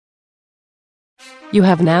You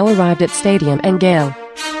have now arrived at Stadium and Gale.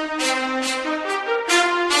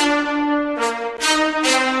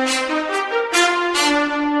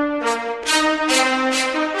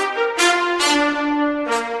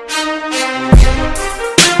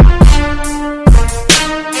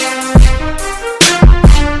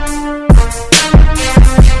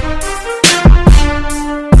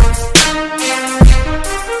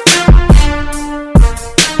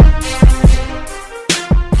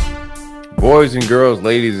 Boys and girls,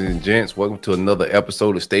 ladies and gents, welcome to another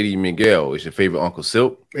episode of Stadium and Gale. It's your favorite Uncle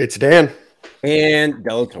Silk. It's Dan. And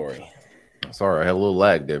Delatorre. Sorry, I had a little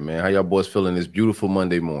lag there, man. How y'all boys feeling this beautiful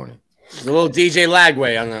Monday morning? It's a little DJ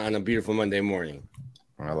Lagway on a beautiful Monday morning.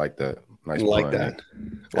 I like that. Nice. Like that.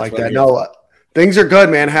 No, things are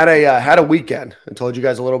good, man. Had a weekend. I told you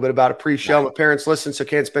guys a little bit about a pre-show. My parents listen, so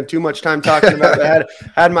can't spend too much time talking about it.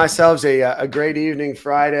 Had myself a great evening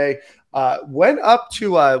Friday. Went up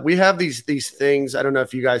to we have these things. I don't know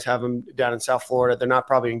if you guys have them down in South Florida. They're not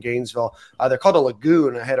probably in Gainesville. They're called a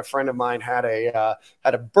lagoon. I had a friend of mine had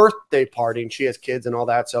a birthday party, and she has kids and all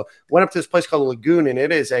that. So went up to this place called a lagoon, and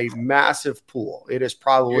it is a massive pool. It is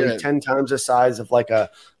probably 10 times the size of like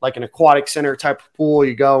an aquatic center type of pool.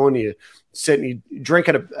 You go and you sit and you drink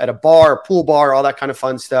at a bar, a pool bar, all that kind of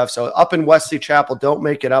fun stuff. So up in Wesley Chapel, don't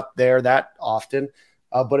make it up there that often.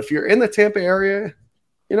 But if you're in the Tampa area,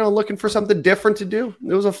 looking for something different to do,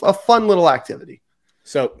 it was a fun little activity.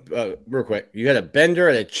 So, real quick, you had a bender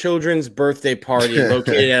at a children's birthday party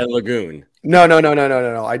located at a lagoon.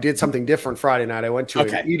 No. I did something different Friday night. I went to an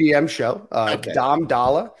EDM show. Dom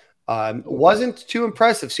Dalla. Wasn't too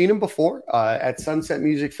impressive. Seen him before at Sunset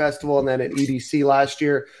Music Festival and then at EDC last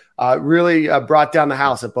year. Really brought down the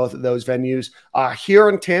house at both of those venues. Here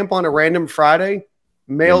in Tampa on a random Friday,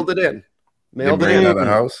 mailed it in. Mailed it in. Down the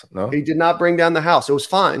house? No, he did not bring down the house. It was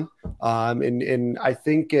fine. And I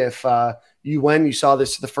think if you saw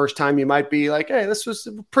this the first time, you might be like, hey, this was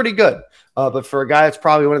pretty good. But for a guy that's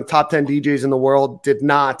probably one of the top 10 DJs in the world, did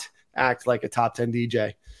not act like a top 10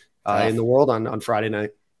 DJ in the world on Friday night.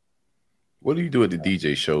 What do you do at the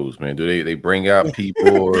DJ shows, man? Do they bring out people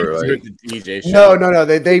or like the DJ show? No.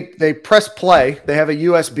 They press play. They have a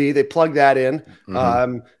USB. They plug that in.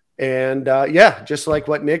 Mm-hmm. And just like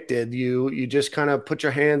what Nick did, you just kind of put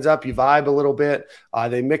your hands up, you vibe a little bit.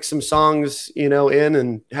 They mix some songs, in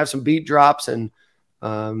and have some beat drops. And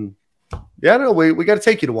we got to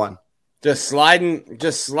take you to one. Just sliding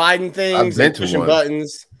things and pushing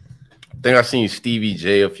buttons. I think I've seen Stevie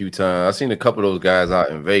J a few times. I've seen a couple of those guys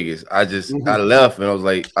out in Vegas. I left and I was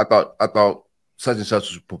like, I thought such and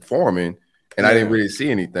such was performing. And I didn't really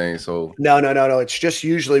see anything. So no. It's just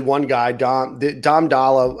usually one guy. Dom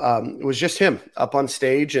Dalla was just him up on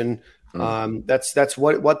stage, and that's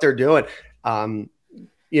what they're doing.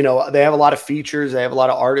 They have a lot of features. They have a lot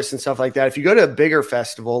of artists and stuff like that. If you go to a bigger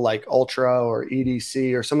festival like Ultra or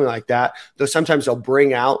EDC or something like that, sometimes they'll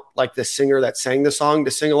bring out like the singer that sang the song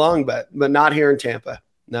to sing along, but not here in Tampa.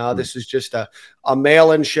 No, this is just a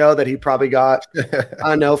mail-in show that he probably got, I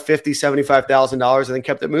don't know, $50,000, $75,000 and then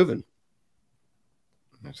kept it moving.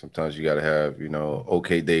 Sometimes you got to have,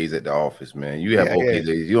 okay days at the office, man. You have okay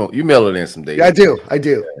days. You mail it in some days. Yeah, I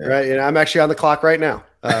do. Yeah. Right. And I'm actually on the clock right now.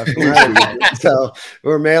 So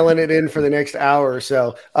we're mailing it in for the next hour or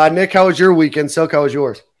so. Nick, how was your weekend? Silk, how was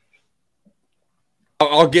yours?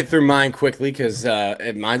 I'll get through mine quickly because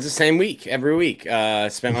mine's the same week every week.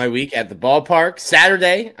 Spent my week at the ballpark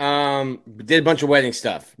Saturday. Did a bunch of wedding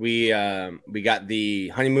stuff. We got the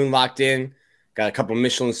honeymoon locked in. Got a couple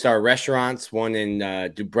Michelin star restaurants, one in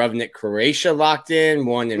Dubrovnik, Croatia locked in,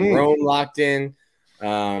 one in Rome locked in.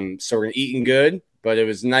 So we're eating good, but it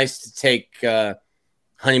was nice to take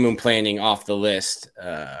honeymoon planning off the list.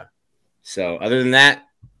 So other than that,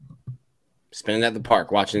 spending at the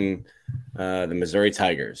park watching the Missouri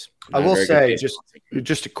Tigers. I will say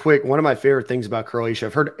just a quick, one of my favorite things about Croatia,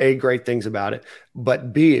 I've heard great things about it,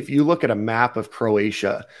 but B, if you look at a map of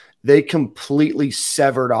Croatia, they completely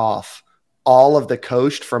severed off all of the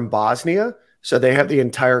coast from Bosnia. So they have the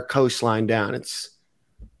entire coastline down. It's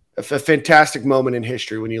a fantastic moment in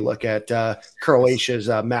history when you look at Croatia's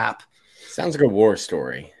map. Sounds like a war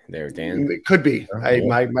story there, Dan. It could be.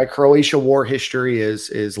 My Croatia war history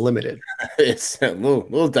is limited. It's a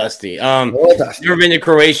little dusty. Never been to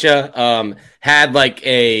Croatia. Had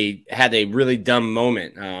a really dumb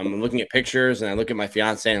moment. I'm looking at pictures and I look at my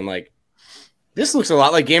fiance and I'm like, this looks a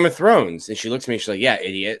lot like Game of Thrones. And she looks at me, she's like, yeah,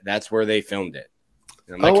 idiot. That's where they filmed it.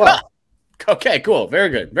 And I'm like, wow. Okay, cool. Very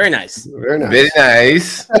good. Very nice. Very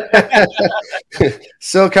nice.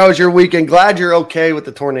 Silk, how was your weekend? Glad you're okay with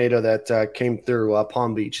the tornado that came through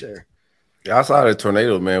Palm Beach there. Yeah, I saw the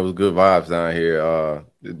tornado, man. It was good vibes down here.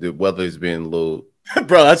 The weather has been a little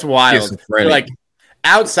bro. That's wild. schizophrenic. Like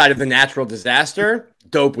outside of the natural disaster,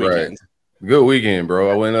 dope weekend. Right. Good weekend, bro.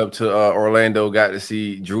 I went up to Orlando, got to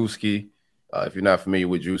see Drewski. If you're not familiar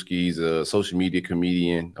with Drewski, he's a social media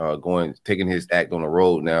comedian, taking his act on the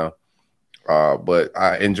road now. But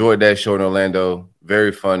I enjoyed that show in Orlando.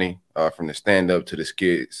 Very funny, from the stand-up to the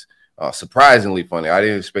skits. Surprisingly funny. I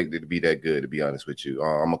didn't expect it to be that good, to be honest with you.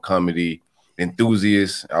 I'm a comedy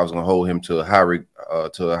enthusiast. I was gonna hold him to a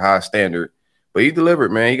high standard, but he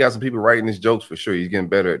delivered, man. He got some people writing his jokes for sure. He's getting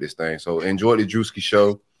better at this thing. So enjoyed the Drewski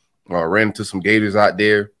show. Ran into some Gators out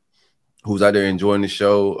there who's out there enjoying the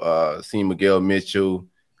show. Seen Miguel Mitchell,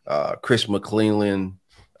 Chris McClellan,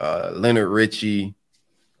 Leonard Ritchie,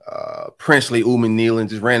 Princely Uman Nealon.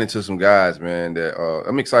 Just ran into some guys, man, that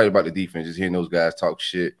I'm excited about the defense. Just hearing those guys talk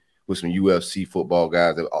shit with some UFC football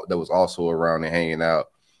guys that was also around and hanging out.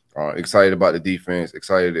 Excited about the defense.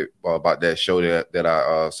 Excited about that show that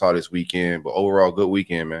I saw this weekend. But overall, good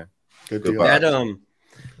weekend, man. Good deal. That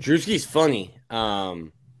Drewski's funny.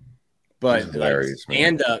 But hilarious,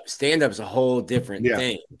 stand up is a whole different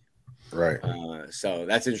thing. Right. So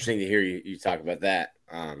that's interesting to hear you talk about that.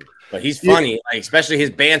 But he's funny, like especially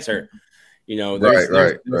his banter. You know,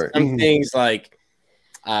 there's some things like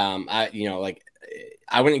I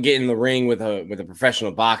wouldn't get in the ring with a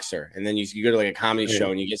professional boxer, and then you go to like a comedy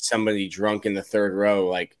show and you get somebody drunk in the third row,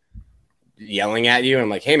 like yelling at you. And I'm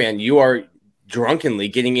like, hey man, you are drunkenly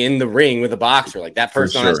getting in the ring with a boxer. Like that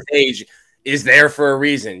person on stage is there for a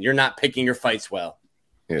reason. You're not picking your fights well.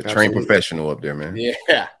 Yeah, trained professional up there, man. Yeah.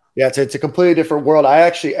 Yeah, it's a completely different world. I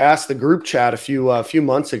actually asked the group chat a few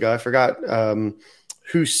months ago. I forgot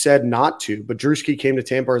who said not to, but Drewski came to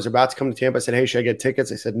Tampa or was about to come to Tampa. I said, hey, should I get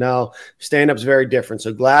tickets? I said, no, stand-up's very different.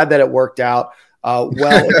 So glad that it worked out.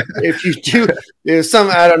 Well, if you do, there's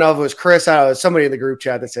I don't know if it was Chris, I don't know, it was somebody in the group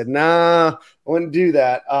chat that said, nah, I wouldn't do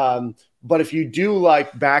that. But if you do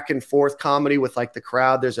like back and forth comedy with like the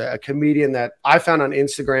crowd, there's a comedian that I found on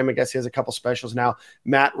Instagram. I guess he has a couple specials now.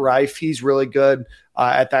 Matt Rife. He's really good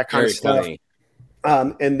at that kind of stuff. Funny.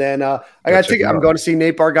 And then I got to I'm going to see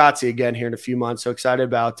Nate Bargatze again here in a few months. So excited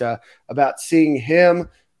about seeing him.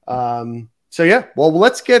 So yeah, well,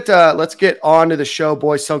 let's get on to the show,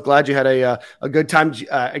 boys. So glad you had a good time.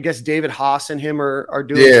 I guess David Haas and him are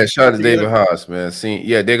doing. Yeah, shout out to David Haas, man.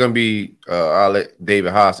 They're gonna be. I'll let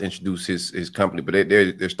David Haas introduce his company, but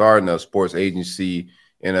they're starting a sports agency,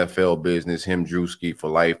 NFL business. Him, Drewski for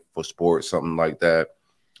life for sports, something like that.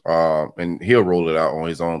 And he'll roll it out on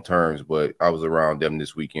his own terms. But I was around them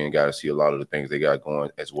this weekend, got to see a lot of the things they got going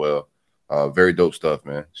as well. Very dope stuff,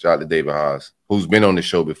 man. Shout out to David Haas, who's been on the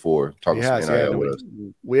show before. Talking some with us.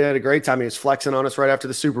 We had a great time. He was flexing on us right after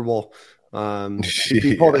the Super Bowl.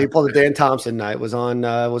 He pulled the Dan Thompson night. Was on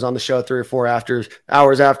the show 3 or 4 hours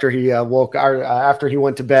after he after he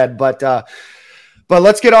went to bed. But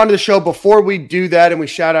let's get on to the show. Before we do that and we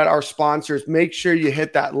shout out our sponsors, make sure you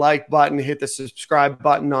hit that like button, hit the subscribe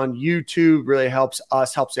button on YouTube. Really helps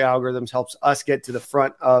us, helps the algorithms, helps us get to the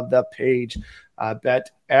front of the page. But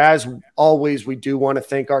as always, we do want to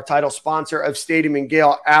thank our title sponsor of Stadium and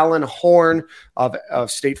Gale, Alan Horn of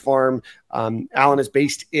State Farm. Alan is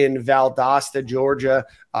based in Valdosta, Georgia,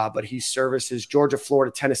 but he services Georgia,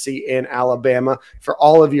 Florida, Tennessee, and Alabama for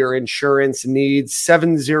all of your insurance needs.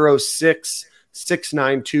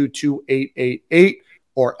 706-692-2888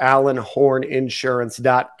 or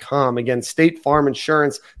AlanHornInsurance.com. Again, State Farm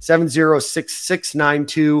Insurance,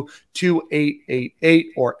 706-692-2888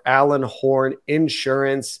 or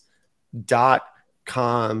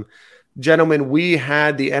AlanHornInsurance.com. Gentlemen, we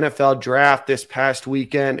had the NFL draft this past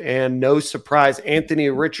weekend, and no surprise, Anthony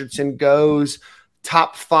Richardson goes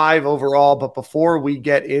top 5 overall. But before we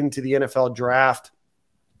get into the NFL draft,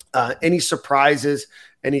 any surprises,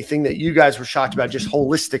 anything that you guys were shocked about just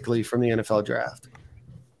holistically from the NFL draft?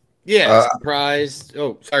 Yeah, surprised.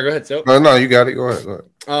 Oh, sorry. Go ahead. So no, you got it. Go ahead.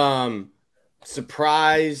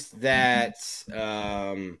 Surprised that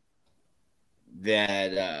I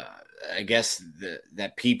guess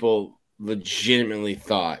that people legitimately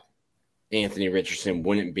thought Anthony Richardson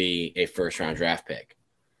wouldn't be a first round draft pick.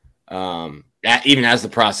 That even as the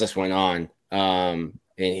process went on, and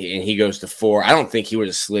he goes to 4. I don't think he would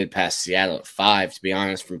have slid past Seattle at 5, to be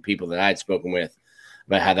honest, from people that I'd spoken with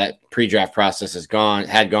about how that pre-draft process had gone.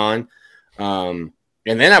 And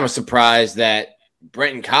then I was surprised that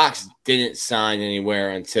Brenton Cox didn't sign anywhere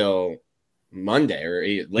until Monday or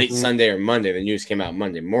late Sunday or Monday. The news came out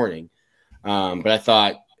Monday morning. But I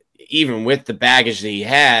thought even with the baggage that he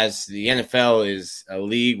has, the NFL is a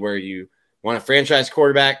league where you want a franchise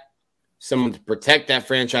quarterback, someone to protect that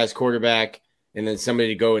franchise quarterback, and then somebody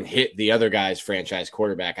to go and hit the other guy's franchise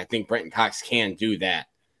quarterback. I think Brenton Cox can do that.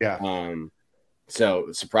 Yeah.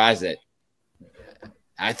 So surprised that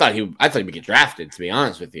I thought he would get drafted, to be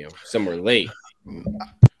honest with you, somewhere late.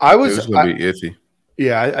 I was It was going to be iffy.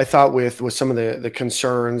 Yeah, I thought with some of the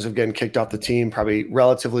concerns of getting kicked off the team, probably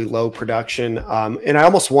relatively low production. And I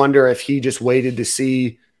almost wonder if he just waited to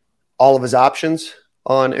see all of his options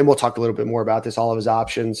on, and we'll talk a little bit more about this, all of his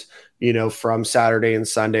options, from Saturday and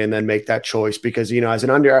Sunday, and then make that choice. Because, as an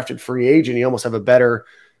undrafted free agent, you almost have a better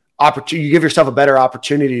opportunity. You give yourself a better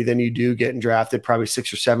opportunity than you do getting drafted probably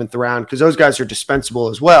 6th or 7th round, because those guys are dispensable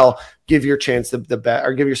as well. Give your chance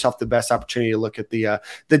give yourself the best opportunity to look at the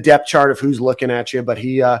depth chart of who's looking at you. But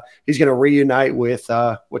he's going to reunite with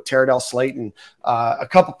Teradell Slayton. A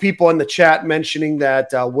couple people in the chat mentioning that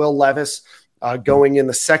Will Levis going in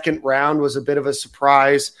the 2nd round was a bit of a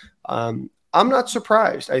surprise. I'm not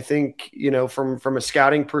surprised. I think from a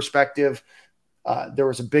scouting perspective, there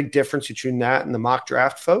was a big difference between that and the mock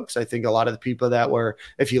draft folks. I think a lot of the people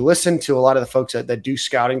if you listen to a lot of the folks that do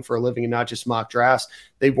scouting for a living and not just mock drafts,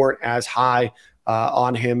 they weren't as high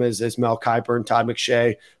on him as Mel Kiper and Todd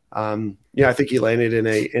McShay. I think he landed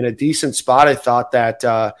in a decent spot. I thought that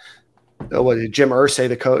Jim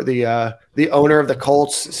Irsay, the owner of the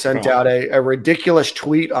Colts, sent out a ridiculous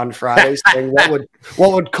tweet on Friday saying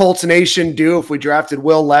what would Colts Nation do if we drafted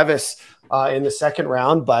Will Levis in the 2nd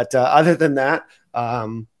round. But other than that,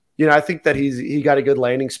 I think that he got a good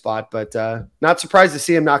landing spot, but not surprised to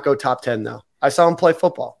see him not go top 10 though. I saw him play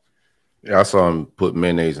football. Yeah, I saw him put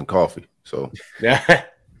mayonnaise in coffee. So yeah,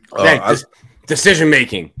 decision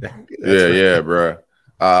making. Yeah, bro.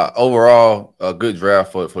 Overall, a good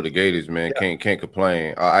draft for the Gators, man. Yeah. Can't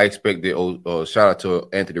complain. I expected. Shout out to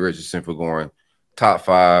Anthony Richardson for going top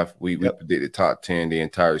 5. We predicted top 10 the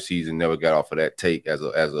entire season. Never got off of that take as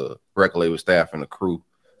a record label staff and a crew.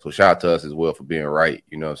 So shout out to us as well for being right.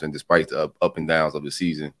 You know what I'm saying? Despite the up and downs of the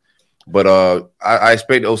season. But I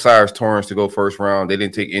expected Osiris Torrance to go 1st round. They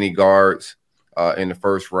didn't take any guards in the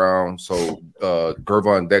 1st round. So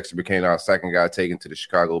Gervon Dexter became our 2nd guy taken to the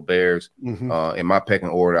Chicago Bears. Mm-hmm. In my pecking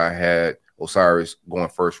order, I had Osiris going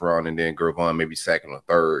 1st round and then Gervon maybe 2nd or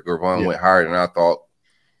 3rd. Gervon went higher than I thought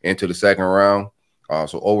into the 2nd round.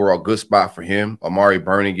 So overall, good spot for him. Amari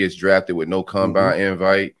Burney gets drafted with no combine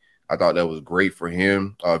invite. I thought that was great for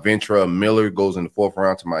him. Ventrell Miller goes in the 4th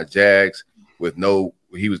round to my Jags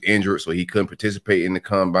he was injured, so he couldn't participate in the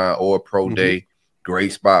combine or pro day.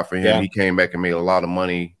 Great spot for him. Yeah. He came back and made a lot of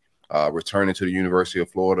money returning to the University of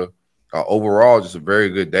Florida. Overall, just a very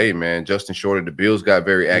good day, man. Justin Shorter, the Bills got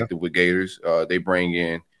very active with Gators. They bring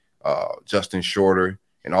in Justin Shorter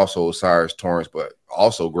and also Osiris Torrance, but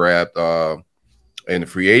also grabbed and the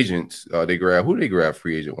free agents, who did they grab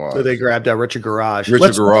free agent wise? So they grabbed Richard Garage.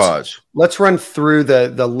 Let's run through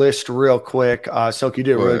the list real quick. Silk, you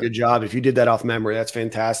did a really good job. If you did that off memory, that's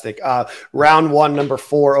fantastic. Round 1, number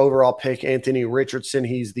 4 overall pick, Anthony Richardson.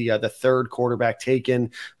 He's the 3rd quarterback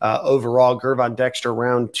taken overall. Gervon Dexter,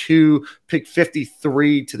 round 2, pick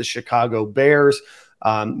 53 to the Chicago Bears.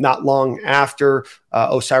 Not long after,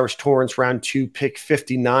 Osiris Torrance, round 2, pick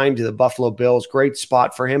 59 to the Buffalo Bills. Great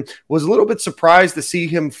spot for him. Was a little bit surprised to see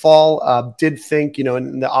him fall. Did think,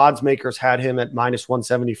 and the odds makers had him at minus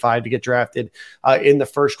 175 to get drafted in the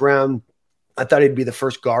 1st round. I thought he'd be the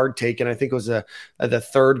 1st guard taken. I think it was the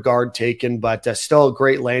 3rd guard taken, but still a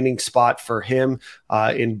great landing spot for him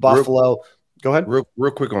in Buffalo. Go ahead.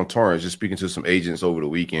 Real quick on Torrance, just speaking to some agents over the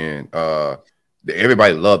weekend.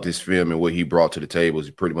 Everybody loved his film and what he brought to the table. It's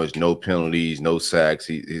pretty much no penalties, no sacks.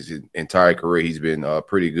 His entire career, he's been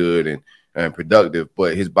pretty good and productive.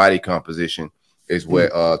 But his body composition is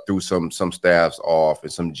what threw some staffs off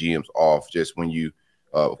and some GMs off. Just when you,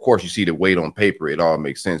 of course, you see the weight on paper, it all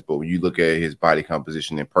makes sense. But when you look at his body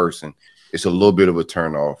composition in person, it's a little bit of a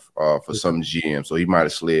turnoff for some GMs. So he might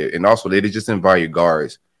have slid. And also, they just didn't value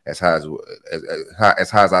guards as high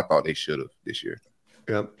as I thought they should have this year.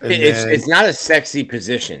 Yep. It's not a sexy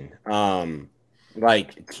position.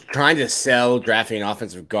 Like trying to sell drafting an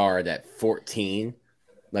offensive guard at 14,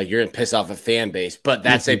 like you're gonna piss off a fan base. But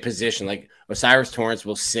that's a position. Like Osiris Torrance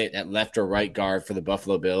will sit at left or right guard for the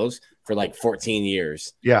Buffalo Bills for like 14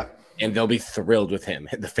 years. Yeah, and they'll be thrilled with him.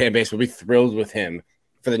 The fan base will be thrilled with him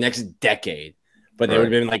for the next decade. But they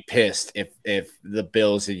would have been like pissed if the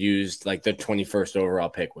Bills had used like the 21st overall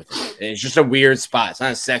pick with him. And it's just a weird spot. It's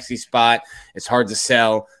not a sexy spot. It's hard to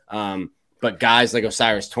sell. But guys like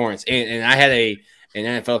Osiris Torrance, and I had an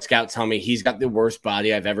NFL scout tell me he's got the worst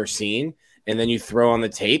body I've ever seen. And then you throw on the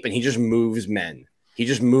tape and he just moves men. He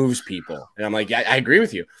just moves people. And I'm like, I agree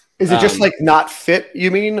with you. Is it just like not fit,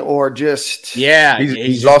 you mean, or just? Yeah.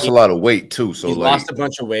 He's lost a lot of weight too. So he's lost a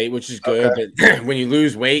bunch of weight, which is good. Okay. But when you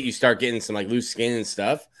lose weight, you start getting some like loose skin and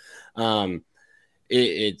stuff.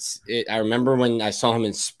 I remember when I saw him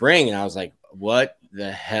in spring, and I was like, "What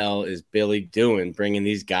the hell is Billy doing, bringing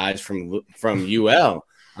these guys from UL?"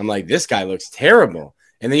 I'm like, "This guy looks terrible."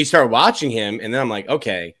 And then you start watching him, and then I'm like,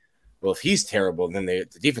 "Okay, well, if he's terrible, then the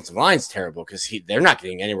defensive line's terrible because they're not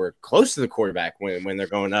getting anywhere close to the quarterback when they're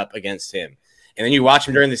going up against him." And then you watch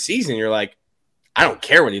him during the season, you're like, "I don't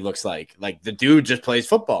care what he looks like. Like, the dude just plays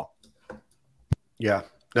football." Yeah.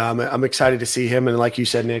 No, I'm excited to see him, and like you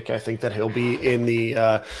said, Nick, I think that he'll be in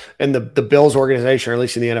the Bills organization, or at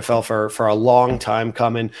least in the NFL for a long time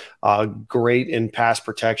coming. Great in pass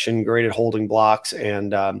protection, great at holding blocks,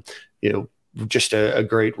 and just a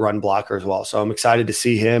great run blocker as well. So I'm excited to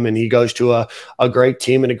see him, and he goes to a great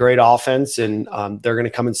team and a great offense, and they're going to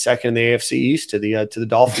come in second in the AFC East to the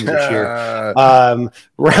Dolphins this year.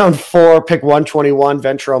 Round 4, pick 121,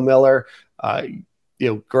 Ventrell Miller.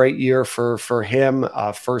 Great year for him.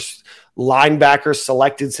 First linebacker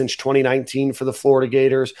selected since 2019 for the Florida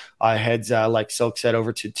Gators. Heads, like Silk said,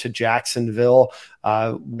 over to Jacksonville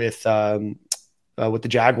with the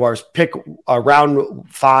Jaguars. Pick round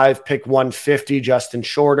 5, pick 150, Justin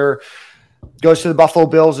Shorter. Goes to the Buffalo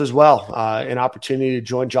Bills as well. An opportunity to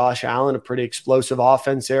join Josh Allen, a pretty explosive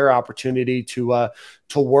offense there. Opportunity to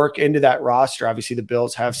work into that roster. Obviously, the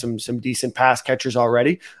Bills have some decent pass catchers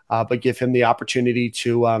already, but give him the opportunity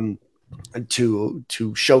to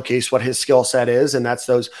showcase what his skill set is, and that's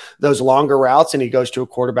those longer routes. And he goes to a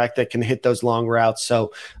quarterback that can hit those long routes.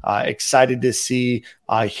 So excited to see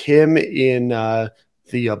him in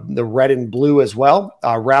the red and blue as well.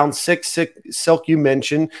 Round 6, Silk, you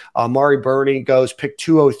mentioned, Amari Burney goes pick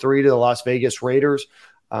 203 to the Las Vegas Raiders.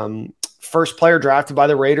 First player drafted by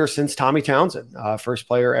the Raiders since Tommy Townsend. First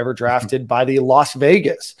player ever drafted by the Las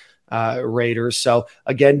Vegas Raiders. So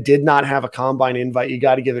again, did not have a combine invite. You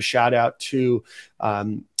got to give a shout out to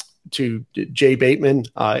Jay Bateman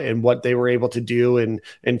and what they were able to do and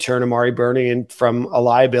turn Amari Burney from a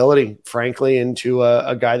liability, frankly, into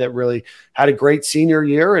a guy that really had a great senior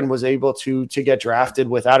year and was able to get drafted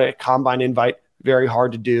without a combine invite. Very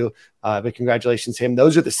hard to do, but congratulations to him.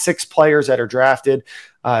 Those are the 6 players that are drafted.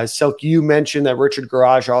 Silk, you mentioned that Richard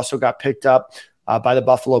Garage also got picked up by the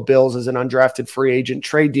Buffalo Bills as an undrafted free agent.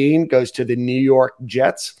 Trey Dean goes to the New York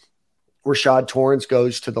Jets. Rashad Torrance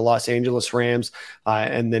goes to the Los Angeles Rams.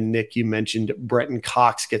 And then, Nick, you mentioned Bretton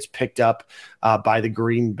Cox gets picked up by the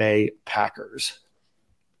Green Bay Packers.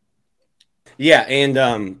 Yeah, and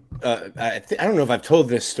I don't know if I've told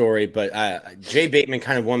this story, but Jay Bateman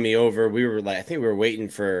kind of won me over. I think we were waiting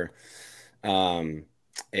for an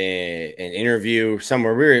interview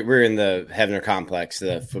somewhere. We were in the Heavener Complex,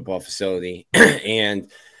 the football facility,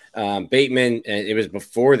 and Bateman. It was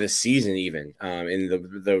before the season even, and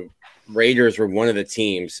the Raiders were one of the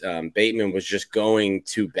teams. Bateman was just going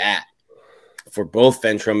to bat for both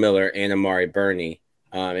Ventrell Miller and Amari Burney.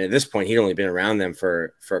 And at this point, he'd only been around them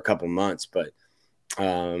for a couple months. But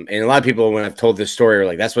and a lot of people, when I've told this story, are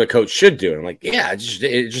like, "That's what a coach should do." And I'm like, "Yeah, it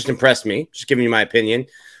just impressed me. Just giving you my opinion."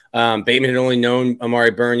 Bateman had only known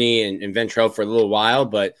Amari Burney and Ventrell for a little while,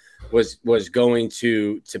 but was going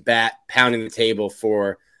to bat, pounding the table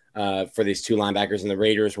for these 2 linebackers, and the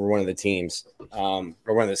Raiders were one of the teams, or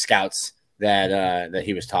one of the scouts that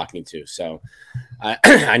he was talking to. So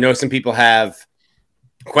I know some people have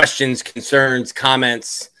questions, concerns,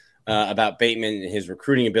 comments about Bateman and his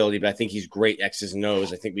recruiting ability, but I think he's great X's and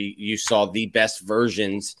O's. I think you saw the best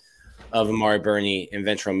versions of Amari Burney and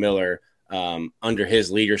Ventrell Miller under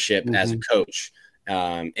his leadership as a coach.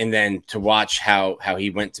 And then to watch how he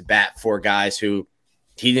went to bat for guys who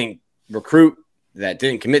he didn't recruit, that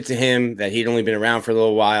didn't commit to him, that he'd only been around for a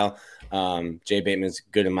little while. Jay Bateman's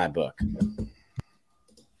good in my book.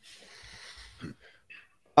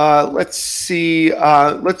 Let's see.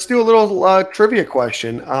 Let's do a little trivia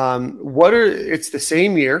question. It's the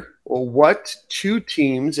same year. Well, what 2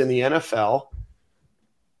 teams in the NFL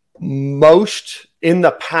most in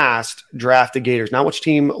the past draft the Gators? Not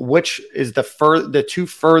which is the 2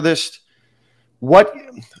 furthest. I'm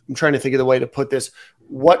trying to think of the way to put this.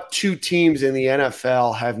 What 2 teams in the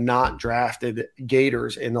NFL have not drafted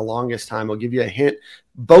Gators in the longest time? I'll give you a hint.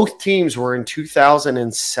 Both teams were in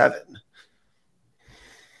 2007.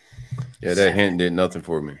 Yeah, that hint did nothing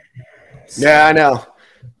for me. Yeah, I know.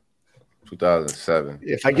 2007.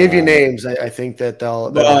 If I give you names, I think that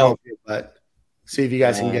they'll help you, but see if you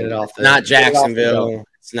guys can get it off. Not Jacksonville.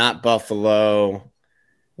 It's not Buffalo.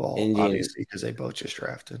 Well, obviously, because they both just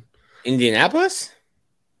drafted. Indianapolis?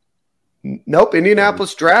 Nope.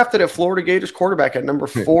 Indianapolis drafted a Florida Gators quarterback at number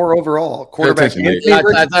 4 overall. Quarterback.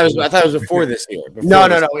 I thought it was before this year. No,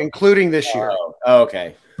 including this year. Oh,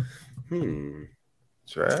 okay.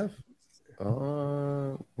 Draft?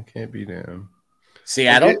 It can't be them.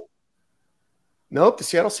 Seattle? Nope. The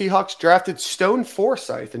Seattle Seahawks drafted Stone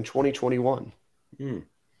Forsythe in 2021. All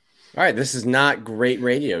right. This is not great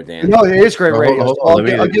radio, Dan. No, it is great radio. Hold on.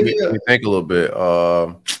 Let me think a little bit.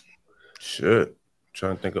 Shit.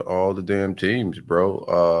 Trying to think of all the damn teams,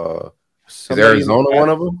 bro. Is Arizona one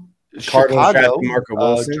of them? Chicago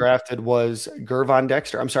drafted was Gervon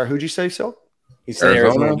Dexter. I'm sorry, who'd you say, Sil? He said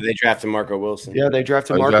Arizona. They drafted Marco Wilson. Yeah, they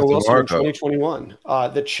drafted Marco Wilson in 2021.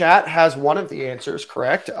 The chat has one of the answers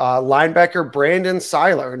correct. Linebacker Brandon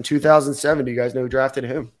Seiler in 2007. Do you guys know who drafted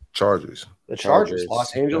him? Chargers. The Chargers.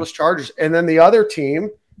 Los Angeles Chargers. And then the other team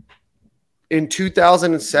in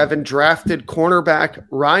 2007 drafted cornerback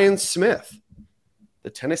Ryan Smith, the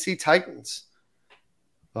Tennessee Titans.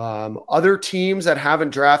 Other teams that haven't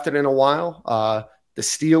drafted in a while, the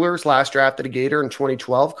Steelers last drafted a Gator in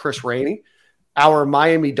 2012, Chris Rainey. Our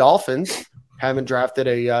Miami Dolphins haven't drafted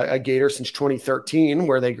a Gator since 2013,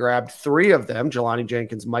 where they grabbed three of them, Jelani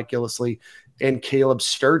Jenkins, Mike Gillislee, and Caleb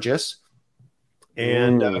Sturgis.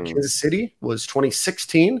 And Kansas City was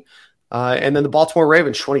 2016. And then the Baltimore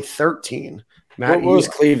Ravens, 2013. What was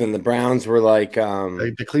Cleveland? The Browns were like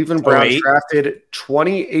the Cleveland Browns drafted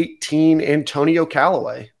 2018 Antonio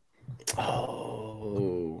Callaway.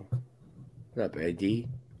 Oh, what's up, AD?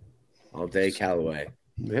 All day Callaway.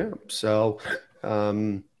 Yeah. So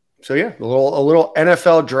yeah, a little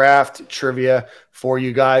NFL draft trivia for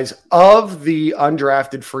you guys. Of the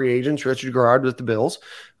undrafted free agents, Richard Garrard with the Bills,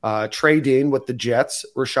 Trey Dean with the Jets,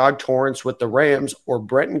 Rashad Torrance with the Rams, or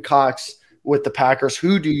Brenton Cox with the Packers.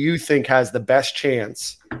 Who do you think has the best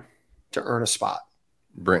chance to earn a spot?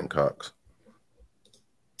 Brenton Cox.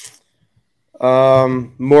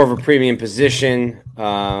 More of a premium position.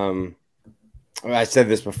 I said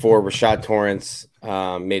this before. Rashad Torrance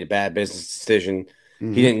made a bad business decision.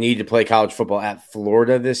 Mm-hmm. He didn't need to play college football at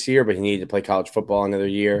Florida this year, but he needed to play college football another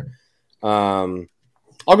year. I'll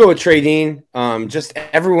go with Trey Dean. Just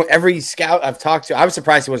every scout I've talked to, I was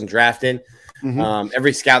surprised he wasn't drafted. Mm-hmm.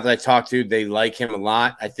 Every scout that I talked to, they like him a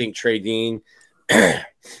lot. I think Trey Dean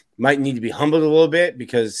might need to be humbled a little bit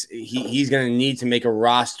because he's going to need to make a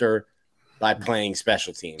roster by playing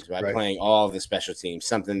special teams, playing all of the special teams,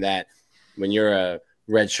 something that when you're a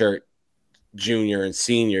redshirt junior and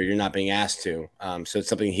senior, you're not being asked to. So it's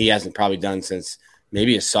something he hasn't probably done since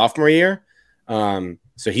maybe his sophomore year. So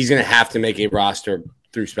he's going to have to make a roster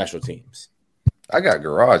through special teams. I got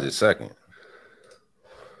Garage at second.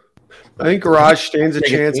 I think Garage stands a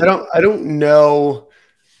chance. I don't know.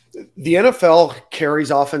 The NFL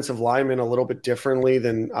carries offensive linemen a little bit differently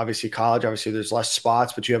than obviously college. Obviously, there's less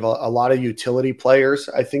spots, but you have a lot of utility players.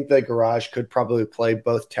 I think that Garage could probably play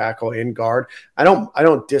both tackle and guard. I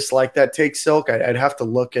don't dislike that take, Silk. I'd have to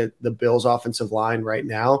look at the Bills' offensive line right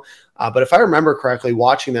now. But if I remember correctly,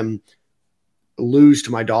 watching them lose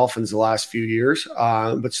to my Dolphins the last few years,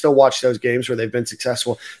 but still watch those games where they've been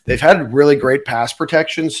successful. They've had really great pass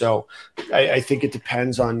protection. So I think it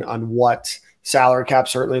depends on what salary cap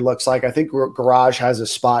certainly looks like. I think Garage has a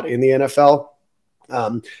spot in the NFL.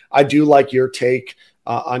 I do like your take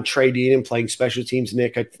on Trey Dean and playing special teams,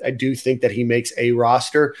 Nick. I do think that he makes a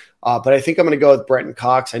roster, but I think I'm going to go with Brenton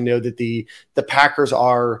Cox. I know that the Packers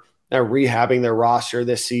are rehabbing their roster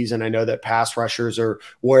this season. I know that pass rushers are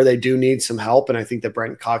where they do need some help, and I think that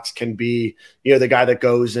Brenton Cox can be, the guy that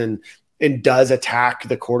goes and does attack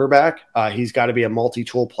the quarterback. He's got to be a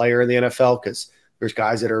multi-tool player in the NFL because there's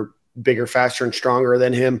guys that are bigger, faster, and stronger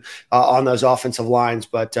than him on those offensive lines.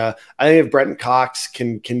 But I think if Brenton Cox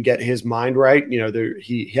can get his mind right,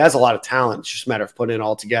 he has a lot of talent. It's just a matter of putting it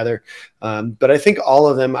all together. But I think all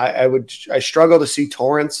of them, I struggle to see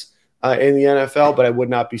Torrance in the NFL, but I would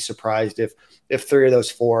not be surprised if three of those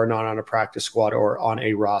four are not on a practice squad or on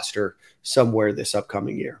a roster somewhere this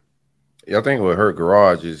upcoming year. Yeah, I think what hurt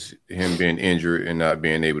Garage is him being injured and not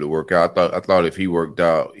being able to work out. I thought if he worked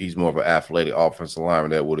out, he's more of an athletic offensive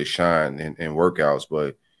lineman that would have shined in workouts,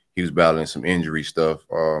 but he was battling some injury stuff.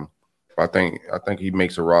 I think he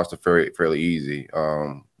makes a roster fairly easy.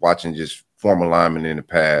 Watching just former linemen in the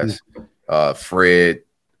past, Fred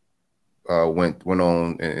went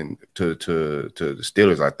on and to the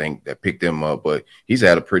Steelers, I think, that picked him up, but he's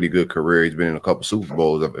had a pretty good career. He's been in a couple Super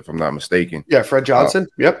Bowls, if I'm not mistaken. Yeah, Fred Johnson.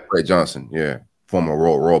 Yep. Fred Johnson, yeah. Former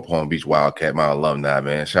Royal Palm Beach Wildcat, my alumni,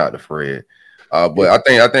 man. Shout out to Fred. But I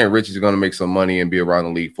think Richie's going to make some money and be around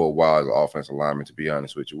the league for a while as an offensive lineman, to be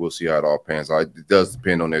honest with you. We'll see how it all pans out. It does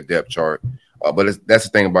depend on their depth chart. But that's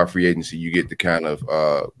the thing about free agency. You get to kind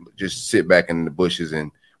of just sit back in the bushes,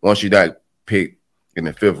 and once you got picked in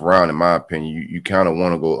the fifth round, in my opinion, you kind of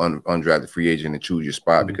want to go undrafted free agent and choose your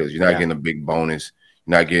spot because you're not getting a big bonus.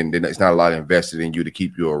 You're not getting, it's not a lot invested in you to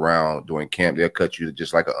keep you around during camp. They'll cut you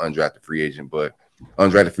just like an undrafted free agent. But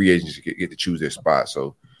undrafted free agents get to choose their spot.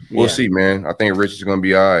 So we'll see, man. I think Rich is going to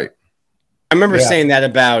be all right. I remember saying that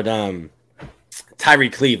about Tyree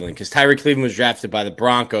Cleveland, because Tyree Cleveland was drafted by the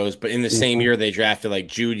Broncos, but in the same year they drafted like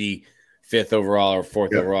Judy 5th overall or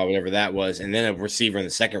 4th overall, whatever that was, and then a receiver in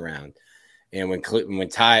the 2nd round. And when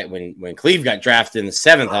Cleve got drafted in the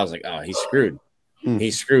 7th, I was like, oh, he's screwed.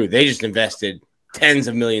 He's screwed. They just invested tens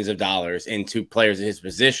of millions of dollars into players in his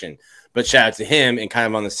position. But shout out to him, and kind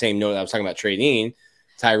of on the same note I was talking about trading,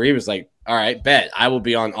 Tyree was like, all right, bet. I will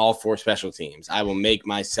be on all 4 special teams. I will make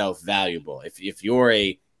myself valuable. If you're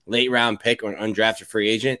a late-round pick or an undrafted free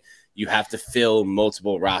agent, you have to fill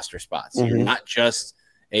multiple roster spots. You're not just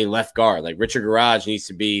a left guard. Like Richard Garage needs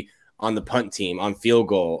to be on the punt team, on field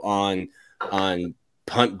goal, on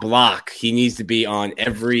punt block. He needs to be on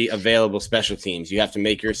every available special teams. You have to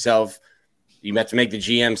make the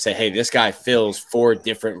GM say, hey, this guy fills 4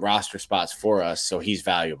 different roster spots for us, so he's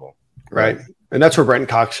valuable. Right. And that's where Brenton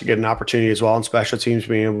Cox should get an opportunity as well on special teams,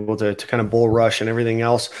 being able to kind of bull rush and everything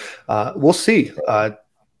else. We'll see.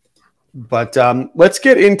 But let's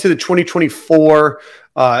get into the 2024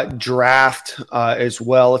 draft as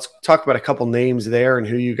well. Let's talk about a couple names there and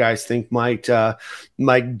who you guys think might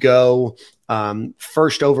go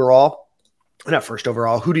first overall. Not first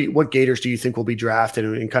overall. What Gators do you think will be drafted,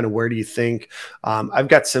 and kind of where do you think? I've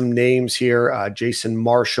got some names here: Jason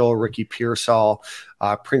Marshall, Ricky Pearsall,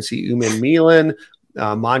 Princey Uman-Milan,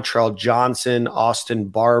 Montrell Johnson, Austin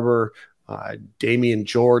Barber, Damian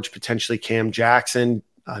George, potentially Cam Jackson,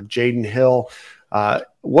 Jaden Hill.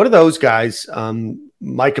 What are those guys?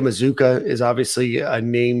 Micah Mazuka is obviously a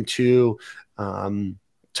name too. Tyreek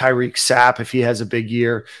Sapp, if he has a big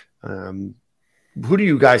year. Who do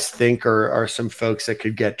you guys think are some folks that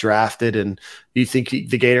could get drafted? And do you think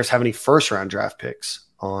the Gators have any first-round draft picks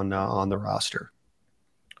on the roster?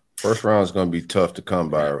 First round is going to be tough to come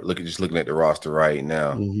by. Looking at the roster right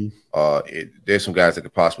now. There's some guys that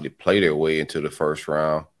could possibly play their way into the first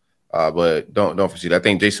round, but don't foresee that. I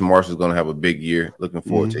think Jason Marshall is going to have a big year. Looking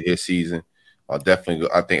forward to his season. Definitely,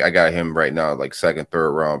 I think I got him right now, like 2nd,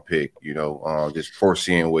 3rd round pick. Just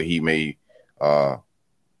foreseeing what he may.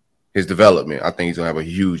 His development, I think he's gonna have a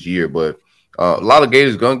huge year. But a lot of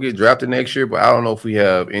Gators gonna get drafted next year, but I don't know if we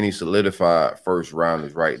have any solidified first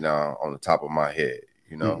rounders right now on the top of my head.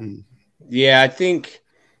 Yeah, I think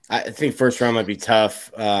first round might be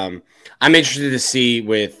tough. I'm interested to see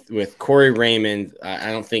with Corey Raymond. I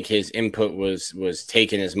don't think his input was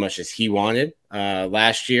taken as much as he wanted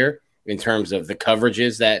last year in terms of the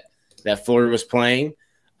coverages that Florida was playing.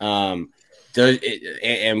 And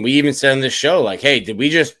we even said on this show, like, hey, did we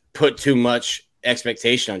just put too much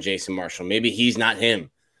expectation on Jason Marshall? Maybe he's not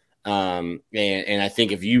him. And I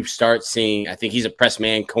think if you start seeing, I think he's a press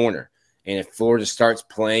man corner. And if Florida starts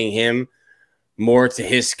playing him more to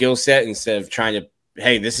his skill set instead of trying to,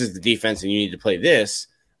 hey, this is the defense and you need to play this,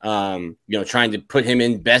 trying to put him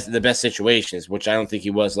in the best situations, which I don't think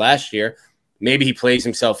he was last year. Maybe he plays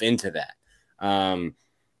himself into that. I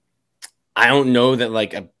don't know that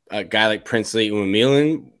like a guy like Princey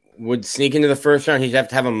Uman-Milan would sneak into the first round. He'd have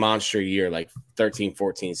to have a monster year, like 13,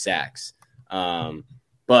 14 sacks.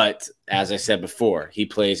 But as I said before, he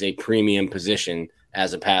plays a premium position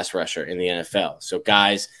as a pass rusher in the NFL. So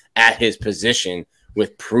guys at his position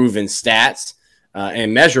with proven stats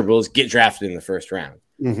and measurables get drafted in the first round.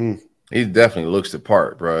 He definitely looks the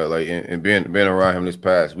part, bro. Like, and being around him this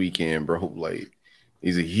past weekend, bro, like,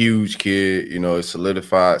 he's a huge kid, a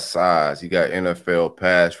solidified size. He got NFL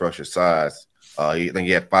pass rusher size. I think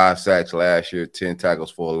he had 5 sacks last year, 10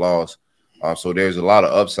 tackles for a loss. So there's a lot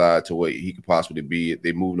of upside to what he could possibly be. If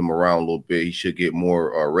they moved him around a little bit, he should get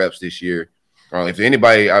more reps this year. If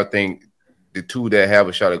anybody, I think the 2 that have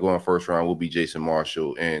a shot at going first round will be Jason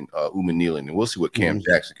Marshall and Uman-Milan, and we'll see what Cam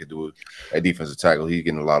Jackson could do at defensive tackle. He's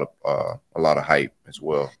getting a lot of hype as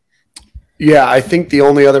well. Yeah, I think the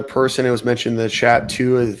only other person it was mentioned in the chat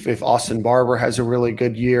too is if Austin Barber has a really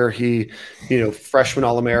good year. He, freshman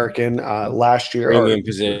All-American last year, premium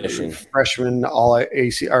position, freshman All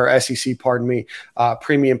AC or SEC, pardon me,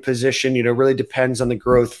 premium position. Really depends on the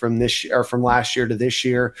growth from last year to this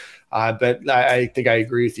year. But I think I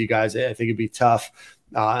agree with you guys. I think it'd be tough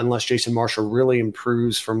unless Jason Marshall really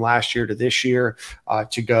improves from last year to this year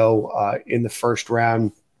to go in the first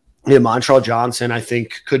round. Yeah, Montrell Johnson, I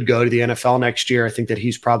think, could go to the NFL next year. I think that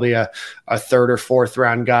he's probably a 3rd or 4th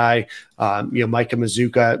round guy. Micah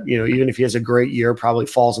Mazuka, even if he has a great year, probably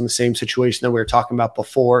falls in the same situation that we were talking about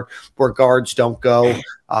before, where guards don't go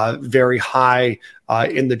very high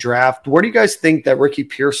in the draft. Where do you guys think that Ricky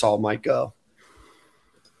Pearsall might go?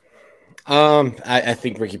 I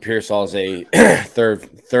think Ricky Pearsall is a third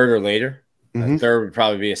or later Mm-hmm. A third would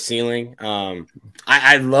probably be a ceiling.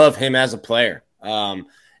 I love him as a player. And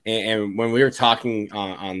when we were talking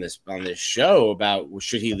on this show about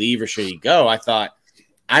should he leave or should he go, I thought,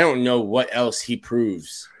 I don't know what else he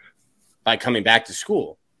proves by coming back to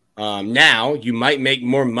school. Now you might make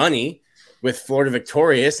more money with Florida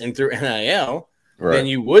Victorious and through NIL than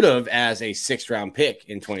you would have as a 6th-round pick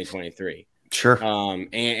in 2023. Sure.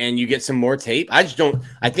 And you get some more tape. I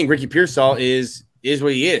think Ricky Pearsall is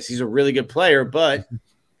what he is. He's a really good player, but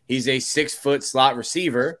he's a 6-foot slot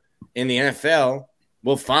receiver in the NFL.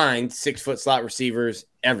 We'll find 6-foot slot receivers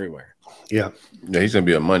everywhere. Yeah, he's gonna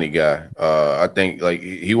be a money guy. I think like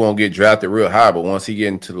he won't get drafted real high, but once he get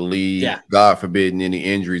into the league, God forbid any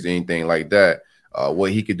injuries, anything like that,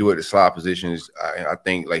 what he could do at the slot position is, I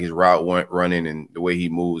think like his route running and the way he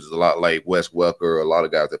moves is a lot like Wes Welker, a lot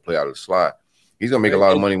of guys that play out of the slot. He's gonna make a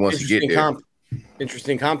lot of money once he get there.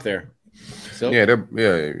 Interesting comp there. So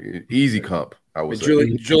easy comp. I would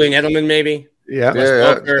say Julian Edelman maybe. Yeah,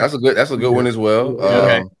 that's a good one as well.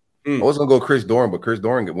 Okay. I was gonna go Chris Doran, but Chris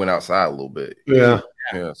Doran went outside a little bit. Yeah.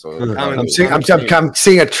 So I'm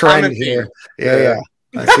seeing a trend here. Yeah.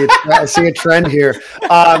 I see a trend here.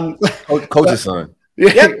 Coach's son.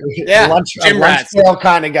 Yeah. Lunch pail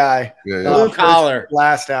kind of guy. Blue collar,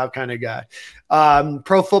 last out kind of guy.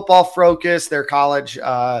 Pro Football Focus, their college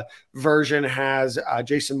version, has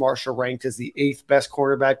Jason Marshall ranked as the 8th best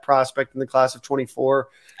quarterback prospect in the class of 24.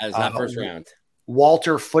 As that first round.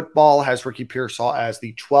 Walter Football has Ricky Pearsall as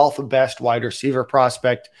the 12th best wide receiver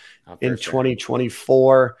prospect in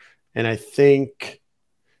 2024. And I think,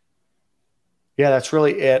 that's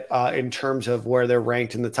really it in terms of where they're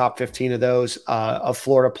ranked in the top 15 of those of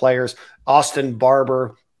Florida players. Austin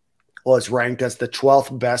Barber was ranked as the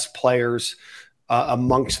 12th best players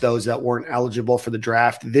amongst those that weren't eligible for the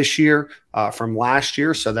draft this year from last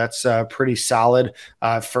year. So that's pretty solid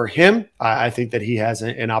for him. I think that he has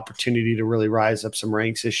an opportunity to really rise up some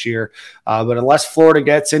ranks this year. But unless Florida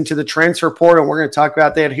gets into the transfer portal, and we're going to talk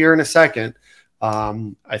about that here in a second,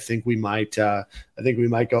 I think we might go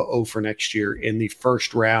 0 for next year in the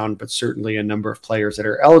first round, but certainly a number of players that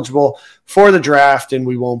are eligible for the draft, and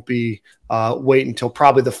we won't be wait until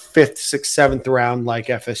probably the 5th, 6th, 7th round like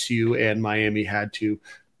FSU and Miami had to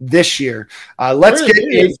this year. Where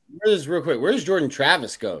does Jordan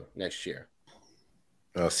Travis go next year?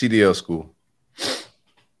 CDL school.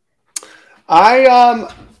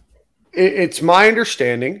 It's my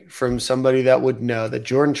understanding from somebody that would know that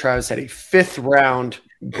Jordan Travis had a 5th round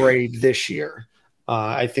grade this year.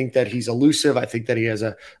 I think that he's elusive. I think that he has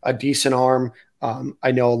a decent arm.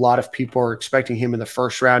 I know a lot of people are expecting him in the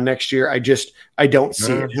 1st round next year. I don't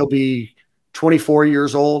see it. He'll be 24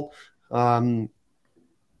 years old. I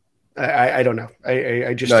don't know.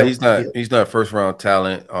 I just he's not 1st round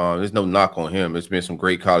talent. There's no knock on him. There's been some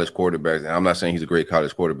great college quarterbacks, and I'm not saying he's a great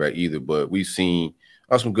college quarterback either, but we've seen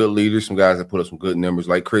some good leaders, some guys that put up some good numbers,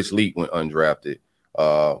 like Chris Leak went undrafted.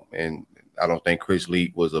 And I don't think Chris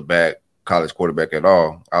Leak was a bad college quarterback at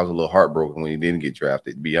all. I was a little heartbroken when he didn't get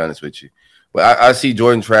drafted, to be honest with you. But I see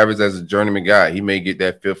Jordan Travis as a journeyman guy. He may get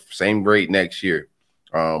that 5th, same grade next year.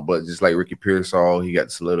 But just like Ricky Pearsall, he got to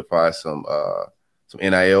solidify some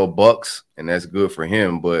NIL bucks, and that's good for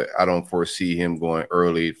him. But I don't foresee him going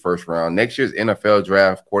early 1st round. Next year's NFL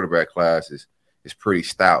draft quarterback class is pretty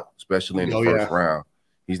stout, especially in the 1st round.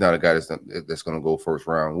 He's not a guy that's going to go 1st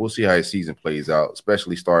round. We'll see how his season plays out,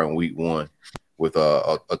 especially starting week 1 with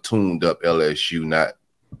a tuned-up LSU, not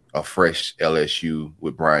a fresh LSU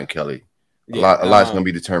with Brian Kelly. A lot's going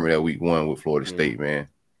to be determined at week 1 with Florida State, man.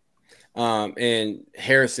 And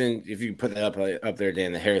Harrison, if you put that up there,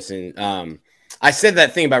 Dan, the Harrison. I said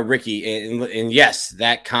that thing about Ricky, and yes,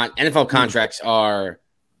 that NFL contracts are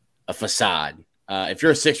a facade. If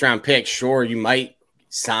you're a 6th round pick, sure, you might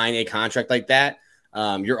sign a contract like that.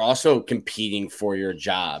 You're also competing for your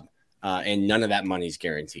job, and none of that money is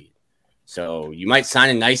guaranteed. So you might sign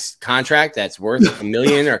a nice contract that's worth $1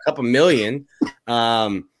 million or a couple million,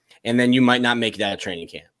 and then you might not make it out of training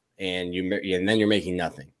camp, and then you're making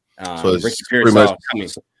nothing. So it's pretty much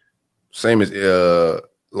same as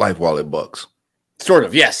Life Wallet Bucks. Sort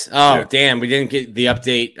of, yes. Oh, yeah. Damn, we didn't get the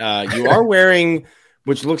update. You are wearing,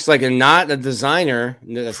 which looks like not a designer.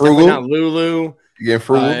 That's definitely not Lulu. You getting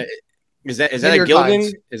frugal? Is that a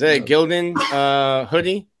Gildan? Is that a Gildan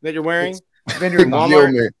hoodie that you're wearing?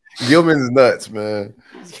 Gilman's nuts, man.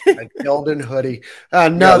 A Gildan hoodie.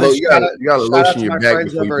 No, you gotta lotion your back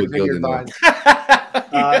before you put Gildan on.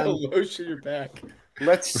 You gotta lotion your back.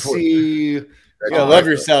 Let's see. Love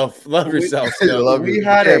yourself. Love yourself. We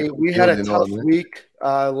had a tough week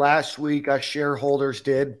last week. Our shareholders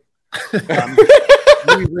did.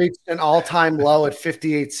 we reached an all-time low at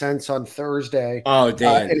 58 cents on Thursday. Oh,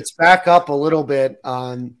 damn. It's back up a little bit,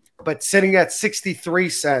 but sitting at 63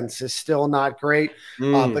 cents is still not great.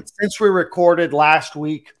 But since we recorded last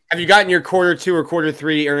week, have you gotten your quarter 2 or quarter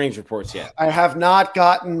 3 earnings reports yet? I have not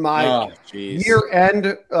gotten my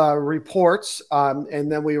year-end reports.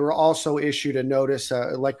 And then we were also issued a notice,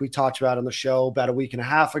 like we talked about on the show about a week and a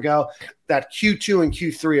half ago, that Q2 and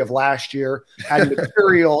Q3 of last year had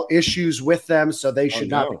material issues with them, so they should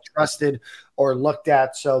not be trusted or looked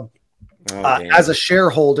at. So as a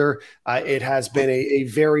shareholder, it has been a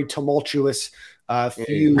very tumultuous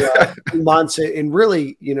few months and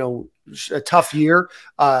really, a tough year.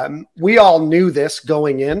 We all knew this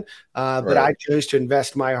going in, but I chose to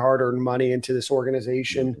invest my hard-earned money into this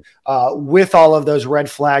organization with all of those red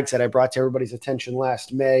flags that I brought to everybody's attention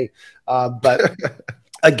last May. But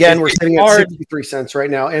again, we're sitting at 63 cents right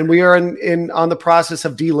now, and we are on the process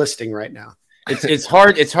of delisting right now. It's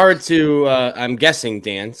hard. It's hard to. I'm guessing,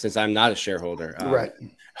 Dan, since I'm not a shareholder. Right.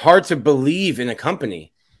 Hard to believe in a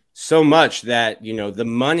company so much that the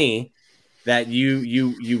money that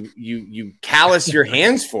you callous your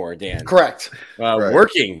hands for, Dan. Correct.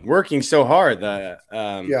 Working so hard. That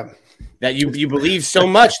you believe so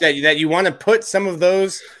much that you want to put some of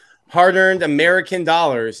those hard-earned American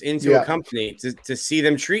dollars into a company to see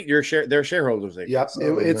them treat their shareholders.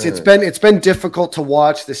 It's been difficult to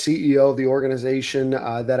watch the CEO of the organization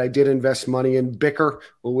that I did invest money in bicker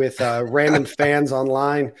with random fans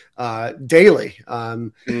online daily.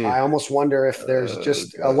 I almost wonder if there's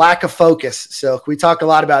just a lack of focus. So we talk a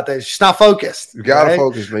lot about that. It's just not focused. You gotta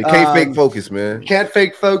focus, man. You can't fake focus, man. Can't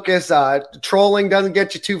fake focus. Trolling doesn't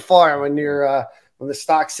get you too far when you're when the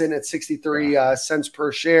stock's sitting at 63 cents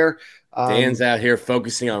per share. Dan's out here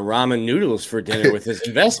focusing on ramen noodles for dinner with his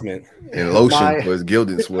investment. And lotion for his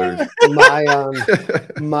gilded sweaters.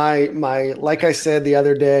 My like I said the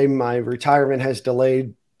other day, my retirement has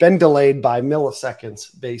been delayed by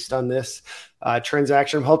milliseconds based on this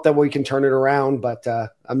transaction. I hope that we can turn it around, but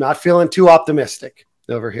I'm not feeling too optimistic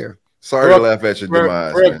over here. Sorry to laugh at your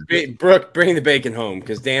demise, Brooke, bring the bacon home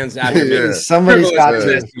because Dan's out here. Somebody's got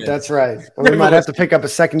to. That's right. We might have to pick up a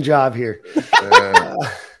second job here. Shout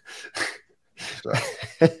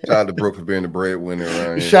out to Brooke for being the breadwinner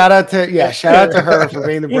around here. Shout out to her for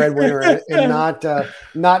being the breadwinner and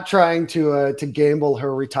not trying to gamble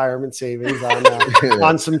her retirement savings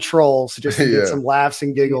on some trolls just to get some laughs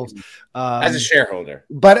and giggles. As a shareholder.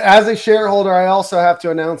 But as a shareholder, I also have to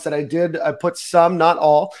announce that I put some, not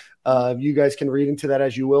all. You guys can read into that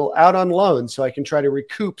as you will, out on loan, so I can try to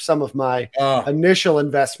recoup some of my initial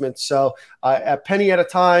investments. So a penny at a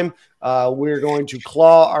time, we're going to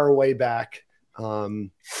claw our way back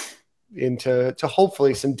into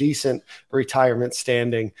hopefully some decent retirement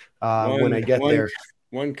standing when I get there.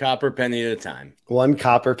 One copper penny at a time. One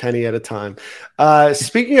copper penny at a time.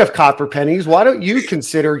 Speaking of copper pennies, why don't you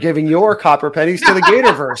consider giving your copper pennies to the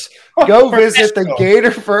Gatorverse? Go visit the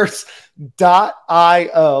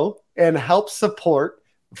Gatorverse.io and help support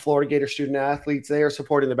Florida Gator student athletes. They are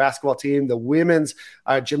supporting the basketball team, the women's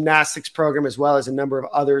gymnastics program, as well as a number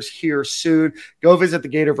of others here soon. Go visit the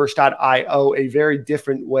Gatorverse.io, a very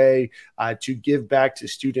different way to give back to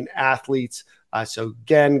student athletes. So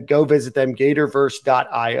again, go visit them,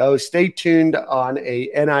 Gatorverse.io. Stay tuned on a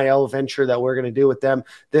NIL venture that we're going to do with them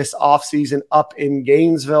this offseason up in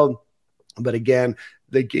Gainesville. But again,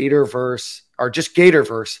 the Gatorverse, or just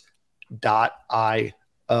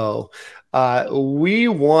Gatorverse.io. We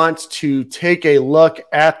want to take a look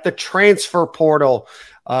at the transfer portal.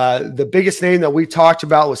 The biggest name that we talked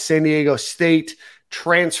about was San Diego State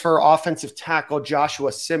transfer offensive tackle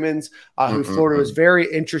Joshua Simmons, who Florida was very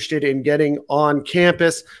interested in getting on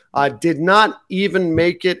campus. Did not even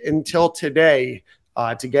make it until today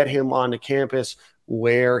to get him on the campus,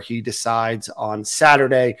 where he decides on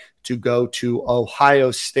Saturday to go to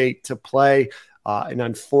Ohio State to play. An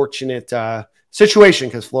unfortunate situation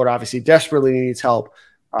because Florida obviously desperately needs help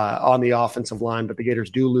on the offensive line, but the Gators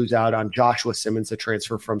do lose out on Joshua Simmons, the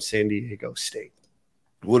transfer from San Diego State.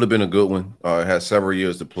 Would have been a good one. Had several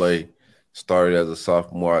years to play. Started as a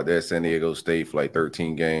sophomore out there at San Diego State for like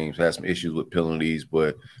 13 games. Had some issues with penalties,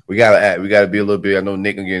 but we gotta be a little bit. I know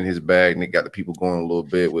Nick can get in his bag. Nick got the people going a little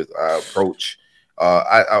bit with our approach.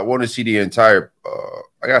 I want to see the entire.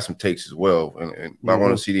 I got some takes as well, and I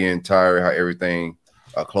want to see the entire how everything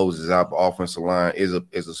closes out. The offensive line is a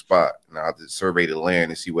spot. Now I have to survey the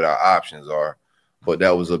land and see what our options are. But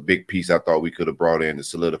that was a big piece I thought we could have brought in to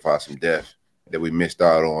solidify some depth that we missed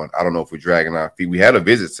out on. I don't know if we're dragging our feet. We had a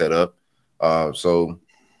visit set up. So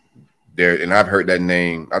there, and I've heard that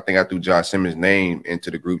name. I think I threw Josh Simmons' name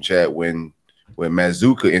into the group chat when when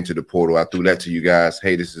Mazuka entered the portal. I threw that to you guys.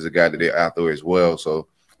 Hey, this is a guy that they're out there as well. So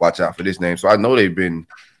watch out for this name. So I know they've been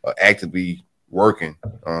actively working,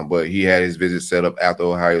 but he had his visit set up after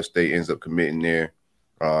Ohio State ends up committing there.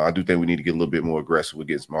 I do think we need to get a little bit more aggressive with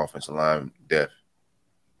getting some offensive line depth.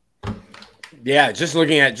 Yeah, just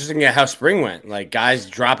looking at how spring went, like guys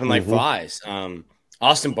dropping like flies.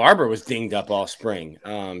 Austin Barber was dinged up all spring.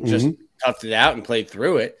 Just toughed it out and played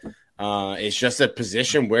through it. It's just a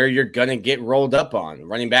position where you're gonna get rolled up on.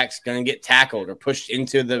 Running back's gonna get tackled or pushed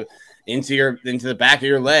into the back of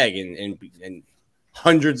your leg, and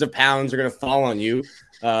hundreds of pounds are gonna fall on you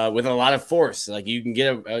with a lot of force. Like you can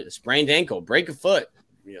get a sprained ankle, break a foot.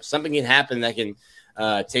 Something can happen that can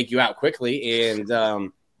take you out quickly.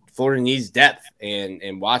 And Florida needs depth.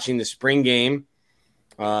 And watching the spring game,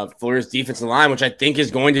 Florida's defensive line, which I think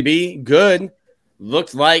is going to be good,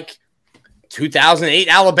 looked like 2008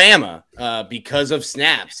 Alabama because of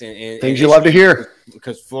snaps and things you love to hear.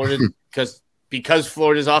 Because Florida's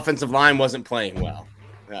offensive line wasn't playing well.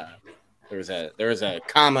 There was a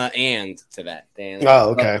comma and to that, Dan.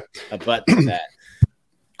 Oh, okay. A but to that.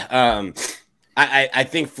 I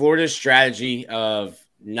think Florida's strategy of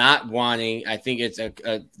not wanting, I think it's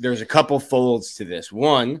there's a couple folds to this.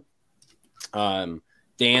 One, Dan's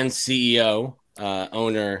CEO,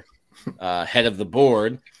 owner, head of the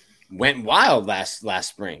board, went wild last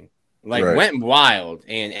spring. Went wild.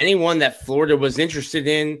 And anyone that Florida was interested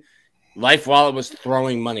in, Life Wallet was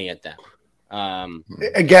throwing money at them.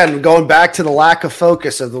 Again, going back to the lack of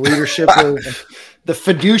focus of the leadership of the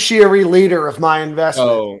fiduciary leader of my investment.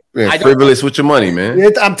 Oh, man, frivolous with your money,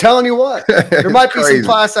 man. I'm telling you what, there might be some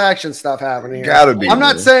class action stuff happening here. Gotta be. I'm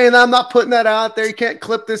not saying I'm not putting that out there. You can't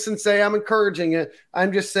clip this and say I'm encouraging it.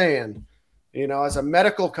 I'm just saying, as a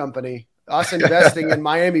medical company, us investing in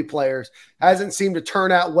Miami players hasn't seemed to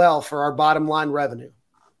turn out well for our bottom line revenue.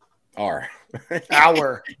 Our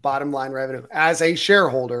bottom line revenue as a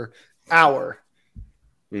shareholder. I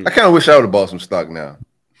kind of wish I would have bought some stock now.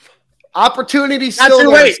 Opportunity still there.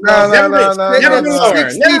 Wait. No.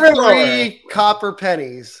 63 copper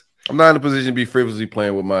pennies. I'm not in a position to be frivolously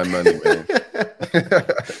playing with my money, man.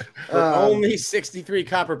 Only 63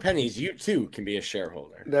 copper pennies. You too can be a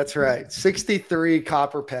shareholder. That's right. 63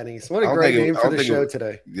 copper pennies. What a great name for the show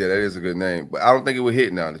today. Yeah, that is a good name. But I don't think it would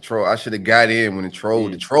hit now. The troll. I should have got in when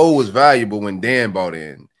the troll was valuable when Dan bought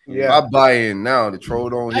in. Yeah. If I buy in now, the troll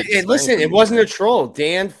don't hit. Listen, it wasn't a troll.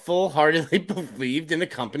 Dan full-heartedly believed in the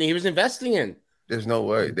company he was investing in. There's no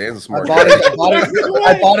way. Dan's a smart guy.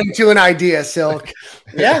 I bought into an idea, Silk.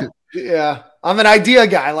 Yeah. Yeah. I'm an idea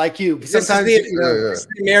guy like you. Sometimes this is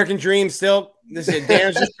the American dream, Silk.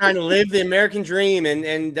 Dan's just trying to live the American dream.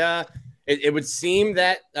 And it would seem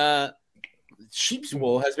that sheep's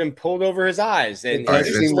wool has been pulled over his eyes, and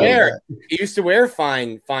he used to wear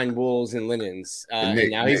fine wools and linens, and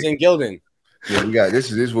now he's in Gildan. Yeah, we got this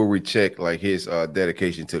is where we check like his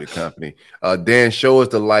dedication to the company. Dan, show us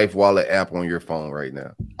the Life Wallet app on your phone right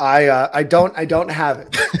now. I don't have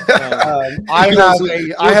it.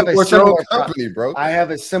 I have a similar company, bro. I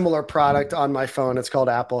have a similar product on my phone. It's called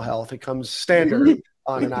Apple Health. It comes standard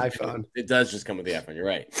on an iPhone. It does just come with the iPhone. You're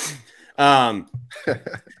right.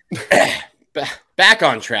 Back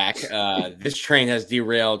on track. This train has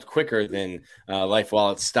derailed quicker than Life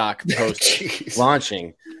Wallet stock post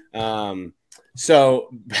launching. So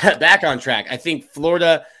back on track. I think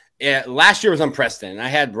Florida last year was unprecedented. I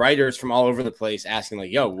had writers from all over the place asking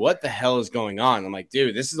like, yo, what the hell is going on? I'm like,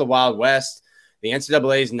 dude, this is the Wild West. The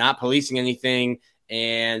NCAA is not policing anything.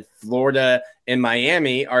 And Florida and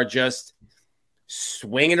Miami are just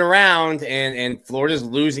swinging around, and Florida's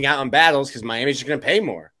losing out on battles because Miami's just going to pay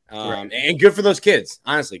more. And good for those kids,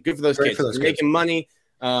 honestly. Good for those kids. If you're making money,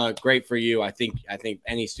 great for you. I think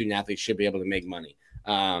any student athlete should be able to make money.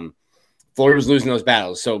 Florida was losing those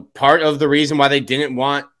battles. So part of the reason why they didn't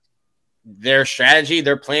want their strategy,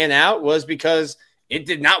 their plan out, was because it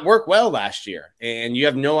did not work well last year. And you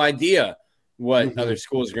have no idea what other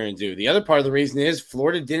schools are going to do. The other part of the reason is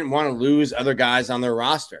Florida didn't want to lose other guys on their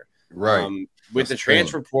roster. Right. With the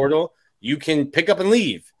transfer portal, you can pick up and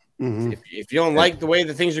leave. If you don't like the way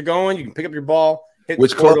the things are going, you can pick up your ball, hit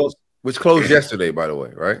the portal. Which closed yesterday, by the way,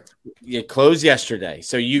 right? It closed yesterday.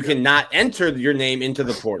 So you cannot enter your name into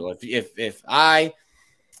the portal. If I,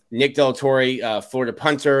 Nick Del Torre, Florida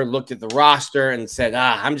punter, looked at the roster and said,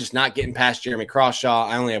 I'm just not getting past Jeremy Crawshaw.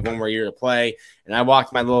 I only have one more year to play. And I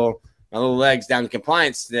walked my little legs down to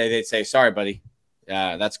compliance today. They'd say, sorry, buddy,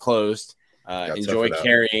 that's closed. Enjoy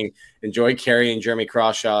carrying Jeremy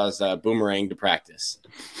Crawshaw's boomerang to practice.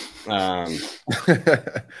 And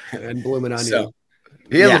blooming on you.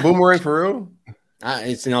 He has a boomerang for real?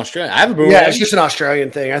 It's in Australia. I have a boomerang. Yeah, it's just an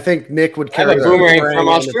Australian thing. I think Nick would carry a boomerang from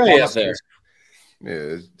Australia up there.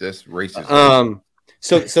 Yeah, that's racist.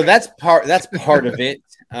 So that's part of it.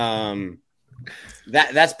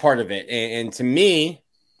 That's part of it. And to me,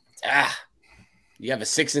 you have a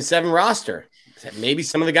 6 and 7 roster. Maybe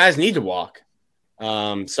some of the guys need to walk.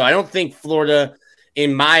 So I don't think Florida,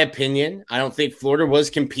 in my opinion, I don't think Florida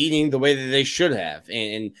was competing the way that they should have,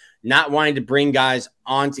 and not wanting to bring guys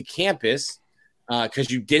onto campus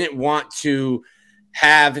because you didn't want to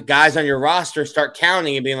have guys on your roster start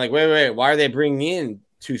counting and being like, wait, why are they bringing in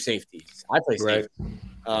 2 safeties? I play safety.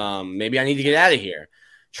 Maybe I need to get out of here.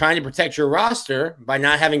 Trying to protect your roster by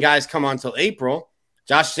not having guys come on until April.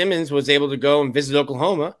 Josh Simmons was able to go and visit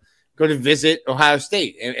Oklahoma, go to visit Ohio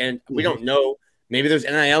State. And we don't know. Maybe there's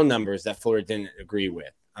NIL numbers that Florida didn't agree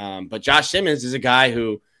with. But Josh Simmons is a guy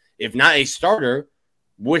who, if not a starter,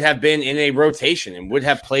 would have been in a rotation and would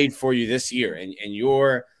have played for you this year. And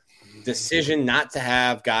your decision not to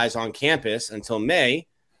have guys on campus until May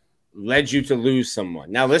led you to lose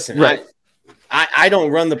someone. Now, listen, right. I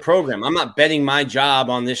don't run the program. I'm not betting my job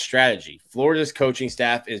on this strategy. Florida's coaching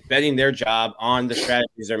staff is betting their job on the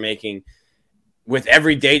strategies they're making with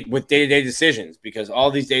day-to-day decisions, because all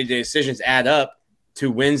these day-to-day decisions add up to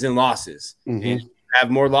wins and losses. And if you have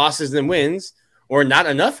more losses than wins, or not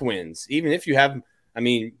enough wins, even if you have,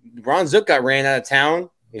 Ron Zook got ran out of town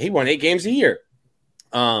and he won 8 games a year.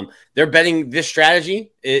 They're betting this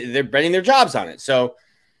strategy. They're betting their jobs on it. So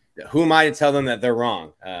who am I to tell them that they're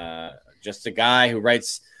wrong? Just a guy who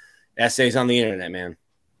writes essays on the internet, man.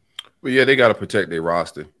 Well, yeah, they got to protect their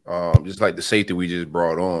roster. Just like the safety we just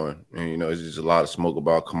brought on. And, it's just a lot of smoke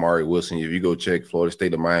about Kamari Wilson. If you go check Florida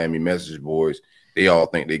State and Miami message boards, they all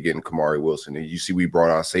think they're getting Kamari Wilson. And you see we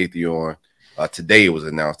brought our safety on. Today it was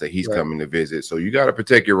announced that he's coming to visit. So you got to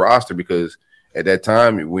protect your roster, because at that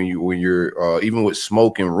time, when you're even with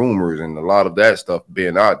smoke and rumors and a lot of that stuff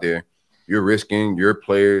being out there, you're risking your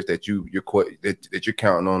players that you're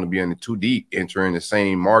counting on to be in the 2 deep entering the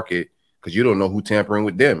same market, because you don't know who tampering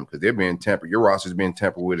with them, because they're being tampered. Your roster's being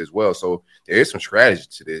tampered with as well. So there is some strategy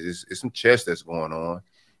to this. It's some chess that's going on.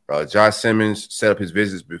 Josh Simmons set up his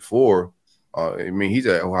visits before. He's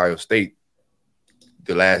at Ohio State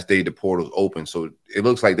the last day the portal's open. So it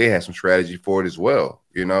looks like they had some strategy for it as well,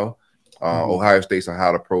 Ohio State's a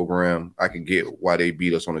how to program. I can get why they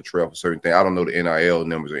beat us on the trail for certain things. I don't know the NIL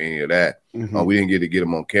numbers or any of that. We didn't get to get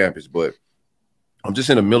them on campus, but I'm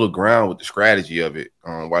just in the middle ground with the strategy of it.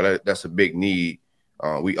 Why that's a big need.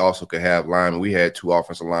 We also could have linemen. We had 2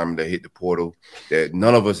 offensive linemen that hit the portal that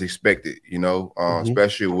none of us expected,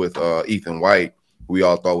 especially with Ethan White, who we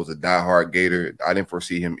all thought was a diehard Gator. I didn't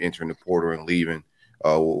foresee him entering the portal and leaving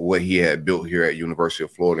what he had built here at University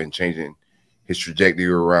of Florida and changing his trajectory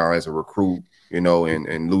around as a recruit,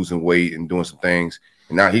 and losing weight and doing some things.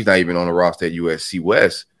 And now he's not even on the roster at USC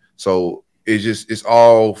West. So it's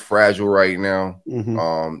all fragile right now.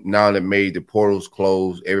 Now that the portal's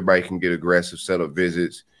closed, everybody can get aggressive, set up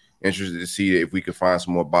visits. Interested to see if we could find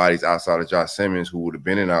some more bodies outside of Josh Simmons, who would have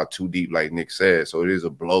been in our 2 deep, like Nick said. So it is a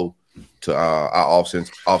blow to our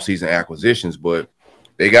off-season acquisitions, but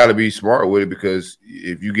they got to be smart with it, because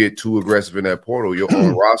if you get too aggressive in that portal, your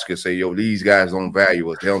own roster can say, these guys don't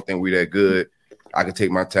value us. They don't think we're that good. I can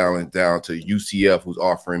take my talent down to UCF, who's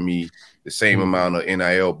offering me the same amount of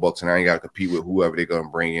NIL bucks, and I ain't got to compete with whoever they're going to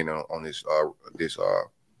bring in on this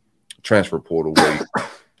transfer portal way.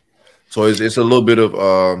 So it's a little bit of,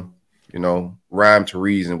 rhyme to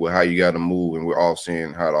reason with how you got to move, and we're all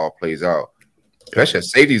seeing how it all plays out. Especially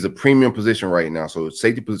safety is a premium position right now. So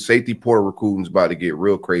safety portal recruiting is about to get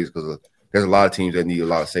real crazy, because there's a lot of teams that need a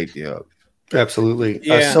lot of safety help. Absolutely.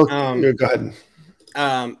 Yeah. Go ahead.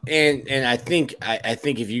 And I think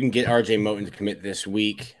if you can get RJ Moten to commit this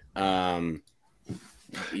week, I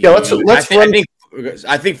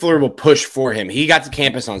think Florida will push for him. He got to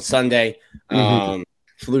campus on Sunday.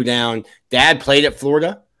 Flew down. Dad played at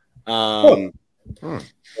Florida.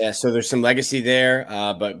 Yeah, so there's some legacy there,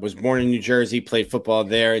 but was born in New Jersey, played football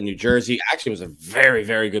there in New Jersey. Actually was a very,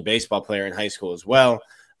 very good baseball player in high school as well.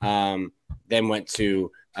 Then went to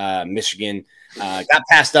Michigan, got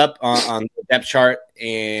passed up on the depth chart.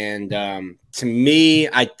 And to me,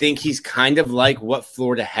 I think he's kind of like what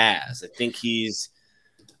Florida has. I think he's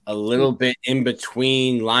a little bit in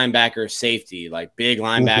between linebacker, safety, like big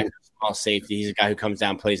linebacker, small safety. He's a guy who comes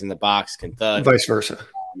down, plays in the box, can thud. Vice versa.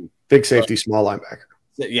 Big safety, small linebacker.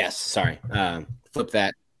 Yes, sorry. Flip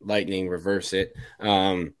that, lightning, reverse it.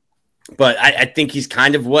 But I think he's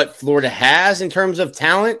kind of what Florida has in terms of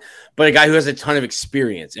talent, but a guy who has a ton of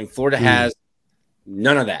experience. And Florida has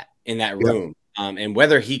none of that in that room. And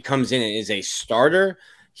whether he comes in and is a starter,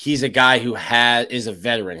 he's a guy who is a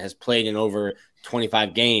veteran, has played in over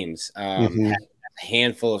 25 games, had a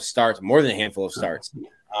handful of starts, more than a handful of starts.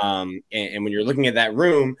 And when you're looking at that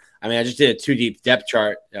room, I mean, I just did a 2-deep depth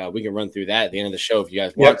chart. We can run through that at the end of the show if you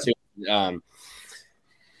guys want to.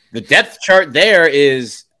 The depth chart there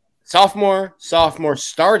is sophomore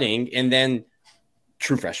starting, and then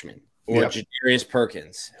true freshman or Jadarius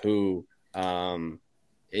Perkins, who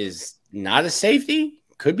is not a safety,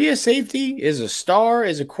 could be a safety, is a star,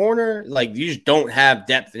 is a corner. Like, you just don't have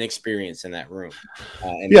depth and experience in that room.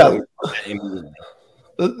 I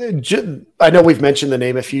know we've mentioned the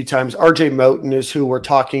name a few times. RJ Moten is who we're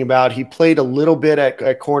talking about. He played a little bit at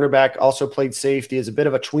cornerback, also played safety, is a bit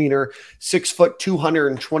of a tweener, 6 foot,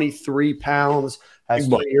 223 pounds, has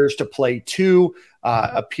 3 years to play too.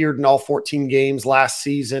 Appeared in all 14 games last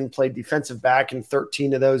season, played defensive back in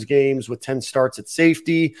 13 of those games with 10 starts at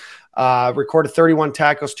safety. Recorded 31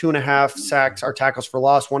 tackles, 2.5 sacks, or tackles for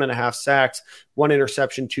loss, 1.5 sacks, 1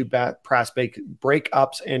 interception, 2 pass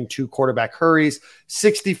breakups, and 2 quarterback hurries,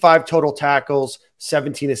 65 total tackles,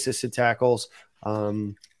 17 assisted tackles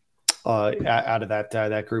out of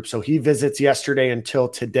that group. So he visits yesterday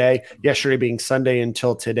being Sunday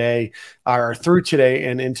until today, or through today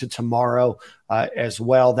and into tomorrow as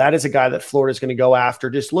well. That is a guy that Florida is going to go after.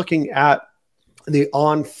 Just looking at the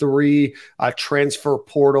On3 transfer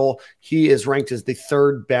portal, he is ranked as the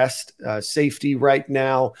 3rd best safety right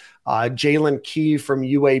now. Jalen Key from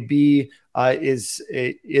UAB is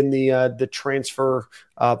in the transfer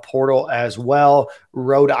portal as well.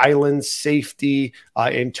 Rhode Island safety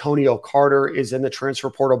Antonio Carter is in the transfer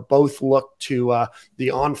portal. Both look to the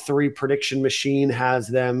On3 prediction machine has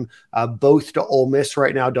them both to Ole Miss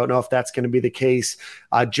right now. Don't know if that's going to be the case.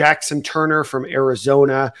 Jackson Turner from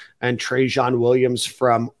Arizona and Trajan Williams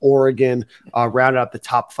from Oregon rounded up the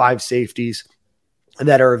top 5 safeties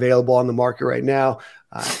that are available on the market right now.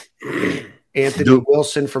 Anthony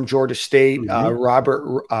Wilson from Georgia State,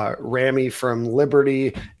 Robert Ramey from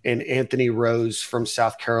Liberty, and Anthony Rose from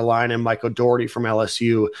South Carolina, and Michael Doherty from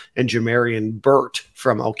LSU, and Jamarian Burt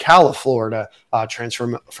from Ocala, Florida,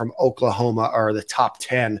 transfer from Oklahoma, are the top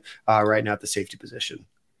 10 right now at the safety position.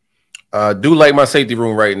 Do like my safety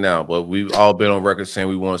room right now, but we've all been on record saying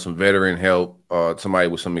we want some veteran help, somebody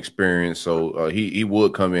with some experience. So he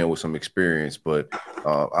would come in with some experience, but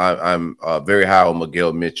I'm very high on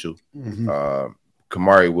Miguel Mitchell.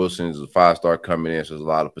 Kamari Wilson is a 5-star coming in, so there's a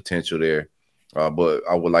lot of potential there. But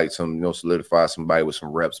I would like some, solidify somebody with some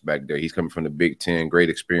reps back there. He's coming from the Big Ten, great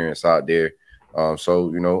experience out there.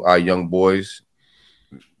 So our young boys,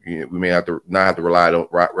 we may not have to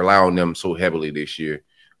rely on them so heavily this year.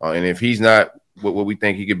 And if he's not what we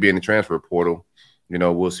think he could be in the transfer portal,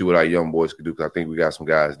 we'll see what our young boys could do, because I think we got some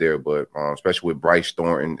guys there. But especially with Bryce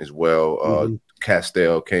Thornton as well,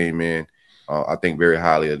 Castell came in. I think very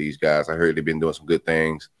highly of these guys. I heard they've been doing some good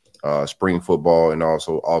things, spring football and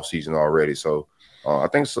also off season already. So I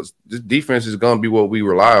think this defense is going to be what we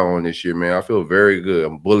rely on this year, man. I feel very good.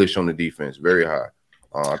 I'm bullish on the defense, very high.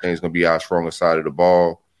 I think it's going to be our strongest side of the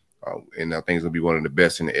ball. And I think it's going to be one of the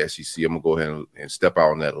best in the SEC. I'm going to go ahead and step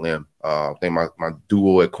out on that limb. I think my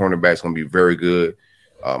duo at cornerback is going to be very good.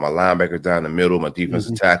 My linebackers down the middle, my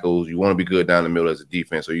defensive tackles. You want to be good down the middle as a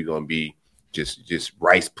defense, or you're going to be just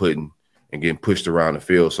rice pudding and getting pushed around the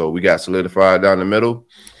field. So we got solidified down the middle.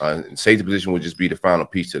 Safety position would just be the final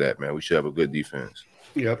piece to that, man. We should have a good defense.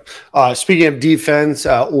 Yep. Speaking of defense,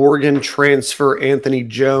 Oregon transfer Anthony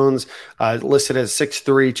Jones, listed as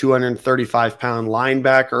 6'3", 235-pound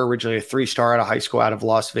linebacker, originally a 3-star out of high school out of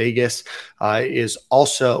Las Vegas, is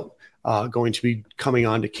also going to be coming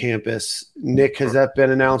onto campus. Nick, has that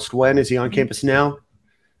been announced when? Is he on campus now?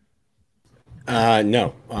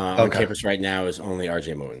 No. On campus right now is only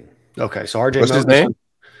RJ Moten. Okay, so RJ What's his name?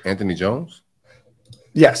 Anthony Jones?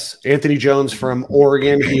 Yes, Anthony Jones from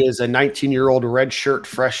Oregon. He is a 19-year-old redshirt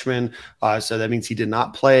freshman, so that means he did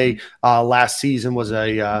not play last season, was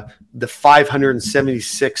the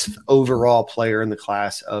 576th overall player in the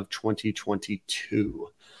class of 2022.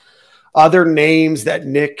 Other names that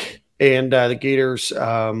Nick and the Gators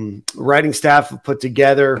writing staff have put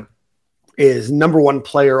together is number 1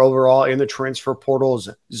 player overall in the transfer portal is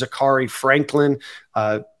Zachary Franklin,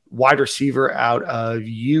 wide receiver out of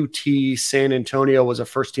UT San Antonio, was a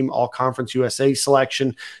first-team All-Conference USA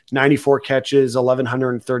selection, 94 catches,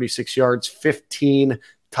 1,136 yards, 15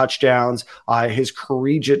 touchdowns. His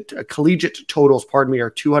collegiate totals, are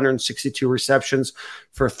 262 receptions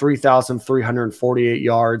for 3,348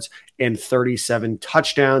 yards and 37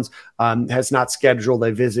 touchdowns. Has not scheduled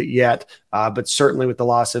a visit yet, but certainly with the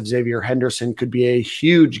loss of Xavier Henderson could be a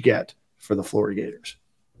huge get for the Florida Gators.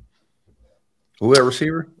 Who at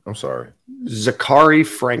receiver? I'm sorry. Zachary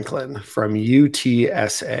Franklin from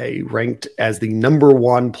UTSA, ranked as the number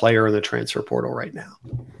 1 player in the transfer portal right now.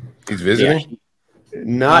 He's visiting? Yeah.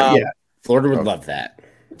 Not yet. Florida would love that.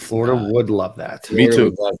 Florida would love that. Me too.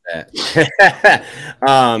 Would love that.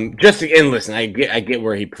 And listen, I get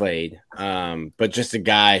where he played, but just a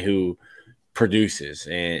guy who produces,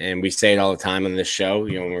 and we say it all the time on this show.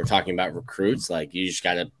 You know, when we're talking about recruits, like you just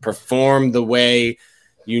got to perform the way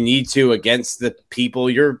you need to against the people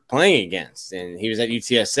you're playing against. And he was at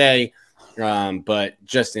UTSA, but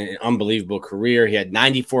just an unbelievable career. He had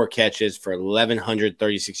 94 catches for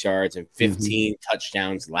 1,136 yards and 15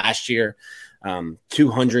 touchdowns last year.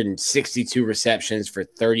 262 receptions for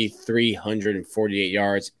 3,348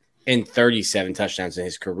 yards and 37 touchdowns in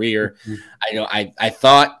his career. I know I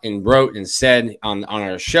thought and wrote and said on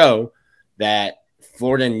our show that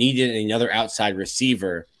Florida needed another outside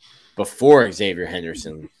receiver before Xavier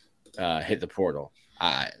Henderson hit the portal.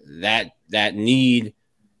 That need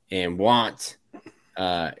and want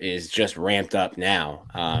is just ramped up now.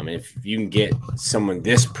 If you can get someone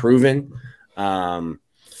this proven,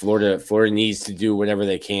 Florida needs to do whatever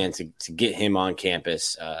they can to get him on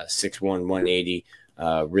campus. 6'1", 180,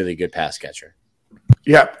 really good pass catcher.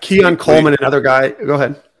 Yeah, Keon Coleman, another guy. Go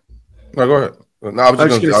ahead. No, go ahead. No, I was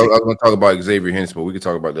going to talk about Xavier Henderson, but we can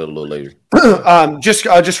talk about that a little later.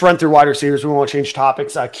 Just run through wide receivers. We won't change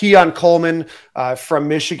topics. Keon Coleman from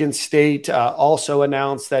Michigan State also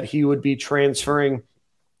announced that he would be transferring.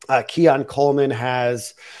 Keon Coleman had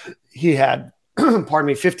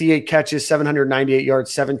 58 catches, 798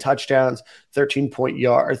 yards, 7 touchdowns,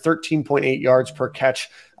 13.8 yards per catch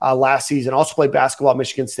last season. Also played basketball at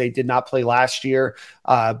Michigan State, did not play last year,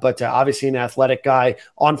 but obviously an athletic guy.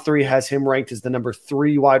 On3 has him ranked as the number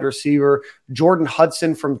 3 wide receiver. Jordan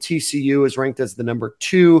Hudson from TCU is ranked as the number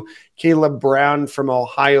 2. Caleb Brown from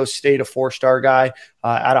Ohio State, a 4-star guy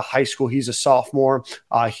out of high school. He's a sophomore.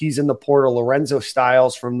 He's in the portal. Lorenzo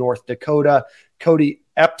Styles from North Dakota. Cody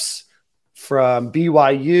Epps from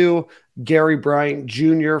BYU, Gary Bryant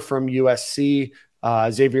Jr. from USC,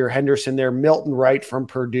 Xavier Henderson there, Milton Wright from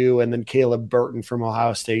Purdue, and then Caleb Burton from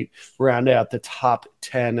Ohio State round out the top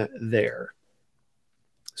 10 there.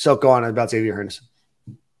 So go on about Xavier Henderson.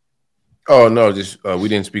 Oh, no, just we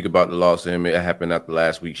didn't speak about the loss of him. It happened after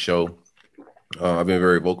last week's show. I've been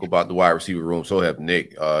very vocal about the wide receiver room. So have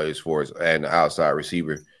Nick as far as adding the outside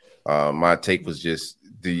receiver. My take was just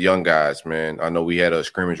the young guys, man. I know we had a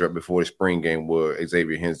scrimmage right before the spring game where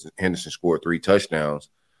Xavier Henderson scored 3 touchdowns.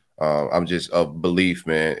 I'm just of belief,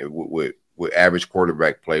 man, with average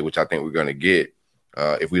quarterback play, which I think we're going to get.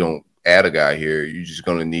 If we don't add a guy here, you're just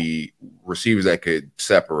going to need receivers that could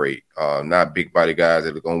separate, not big body guys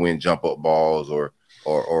that are going to win jump up balls or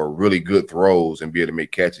really good throws and be able to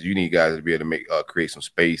make catches. You need guys to be able to create some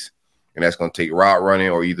space. And that's going to take route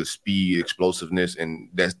running or either speed, explosiveness, and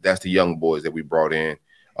that's the young boys that we brought in.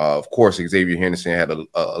 Of course, Xavier Henderson had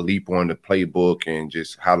a leap on the playbook and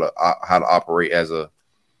just how to operate as a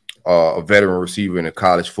veteran receiver in a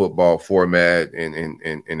college football format and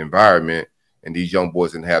environment. And these young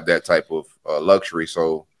boys didn't have that type of luxury.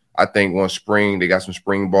 So I think once spring, they got some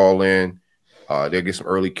spring ball in. They'll get some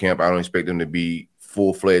early camp. I don't expect them to be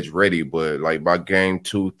full-fledged ready, but like by game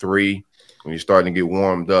 2, 3, when you're starting to get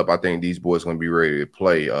warmed up, I think these boys are going to be ready to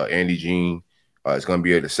play. Andy Jean is going to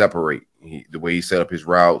be able to separate. The way he set up his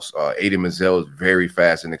routes. Aiden Mazzell is very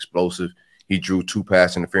fast and explosive. He drew 2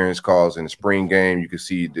 pass interference calls in the spring game. You can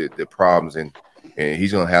see the problems, and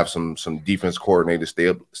he's going to have some defense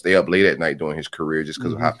coordinators stay up late at night during his career just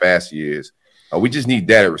because of how fast he is. We just need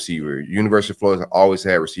that at receiver. University of Florida always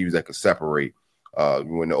had receivers that could separate.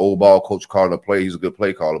 When the old ball coach called a play, he's a good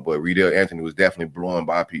play caller, but Riedel Anthony was definitely blowing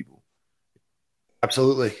by people.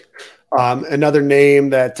 Absolutely. Another name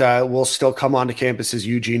that will still come onto campus is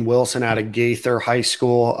Eugene Wilson out of Gaither High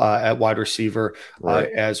School at wide receiver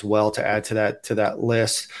as well, to add to that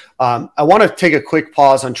list. I want to take a quick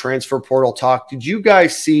pause on transfer portal talk. Did you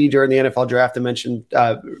guys see during the NFL draft, I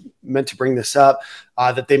meant to bring this up,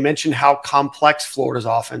 that they mentioned how complex Florida's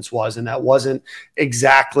offense was, and that wasn't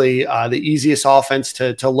exactly the easiest offense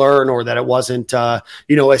to learn, or that it wasn't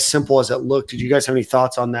as simple as it looked. Did you guys have any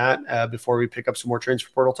thoughts on that before we pick up some more transfer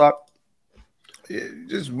portal talk?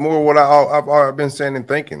 Just more what I've already been saying and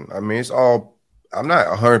thinking. I mean, it's all. I'm not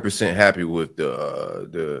 100% happy with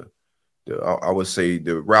the I would say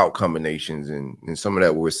the route combinations and some of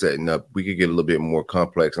that we're setting up. We could get a little bit more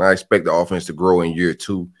complex, and I expect the offense to grow in year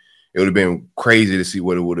 2. It would have been crazy to see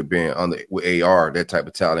what it would have been with AR, that type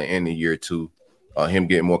of talent, in the year 2, him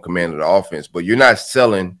getting more command of the offense. But you're not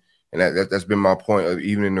selling And that's been my point of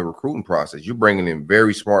even in the recruiting process. You're bringing in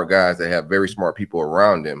very smart guys that have very smart people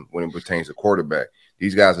around them when it pertains to quarterback.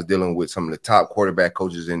 These guys are dealing with some of the top quarterback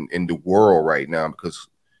coaches in the world right now because,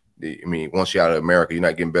 once you're out of America, you're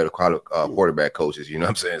not getting better quarterback coaches. You know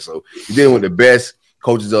what I'm saying? So you're dealing with the best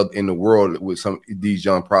coaches in the world with some of these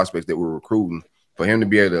young prospects that we're recruiting. For him to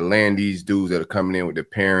be able to land these dudes that are coming in with their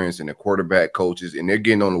parents and their quarterback coaches, and they're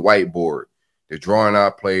getting on the whiteboard. They're drawing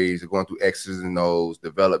out plays. They're going through X's and O's,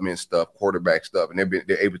 development stuff, quarterback stuff, and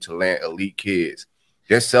they're able to land elite kids.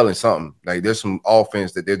 They're selling something. Like there's some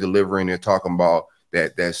offense that they're delivering. They're talking about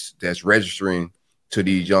that's registering to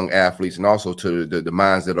these young athletes and also to the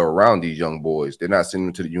minds that are around these young boys. They're not sending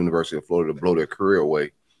them to the University of Florida to blow their career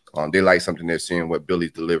away. They like something they're seeing what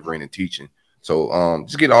Billy's delivering and teaching. So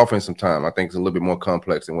just get offense some time. I think it's a little bit more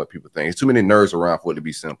complex than what people think. It's too many nerds around for it to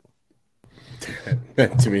be simple. Too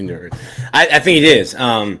many nerds. I think it is.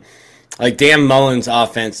 Like Dan Mullen's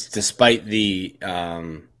offense, despite the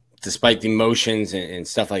motions and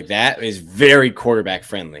stuff like that, is very quarterback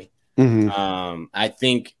friendly. Mm-hmm. I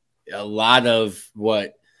think a lot of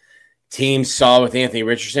what teams saw with Anthony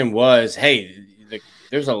Richardson was, hey,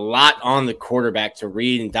 there's a lot on the quarterback to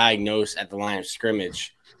read and diagnose at the line of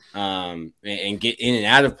scrimmage and get in and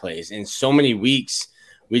out of plays. In so many weeks,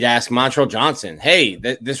 we'd ask Montrell Johnson, hey,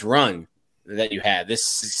 this run that you had, this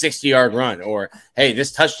 60-yard run, or hey,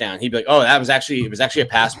 this touchdown. He'd be like, oh, it was actually a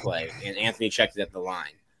pass play, and Anthony checked it at the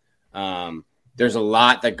line. There's a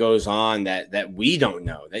lot that goes on that we don't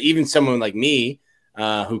know, that even someone like me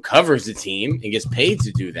who covers the team and gets paid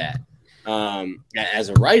to do that as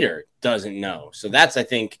a writer doesn't know. So that's, I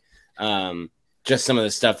think, just some of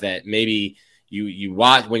the stuff that maybe you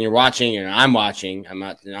watch when you're watching and I'm watching. I'm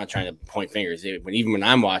not trying to point fingers. Even when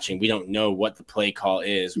I'm watching, we don't know what the play call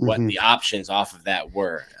is, what the options off of that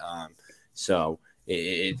were. So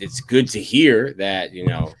it's good to hear that,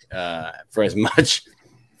 for as much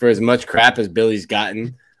crap as Billy's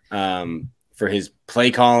gotten for his play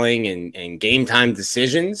calling and game time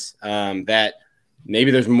decisions, that maybe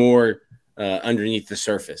there's more underneath the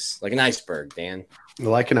surface, like an iceberg, Dan.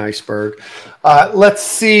 Like an iceberg. Let's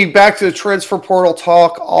see. Back to the transfer portal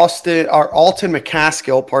talk. Alton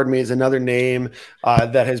McCaskill, is another name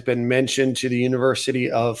that has been mentioned to the University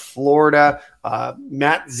of Florida.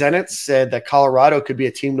 Matt Zenitz said that Colorado could be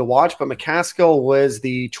a team to watch, but McCaskill was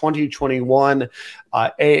the 2021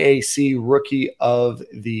 AAC Rookie of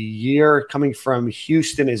the Year, coming from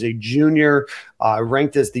Houston as a junior,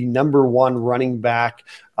 ranked as the number 1 running back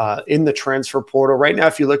in the transfer portal. Right now,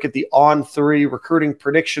 if you look at the On3 recruiting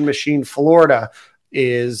prediction machine, Florida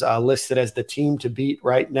is listed as the team to beat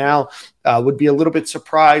right now. Would be a little bit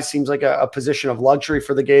surprised. Seems like a position of luxury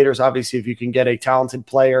for the Gators. Obviously, if you can get a talented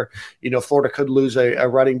player, Florida could lose a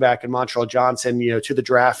running back in Montrell Johnson, to the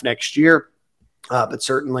draft next year. But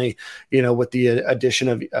certainly, with the addition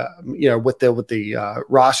of, with the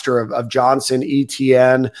roster of Johnson,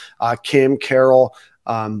 ETN, Kim, Carroll,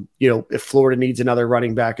 if Florida needs another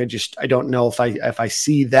running back, I don't know if I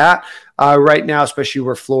see that right now, especially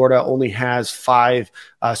where Florida only has 5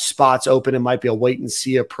 spots open. It might be a wait and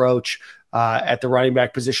see approach at the running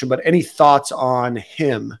back position. But any thoughts on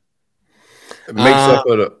him? It makes up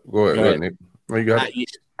for the. Go ahead, Nick. You got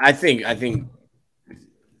it? I think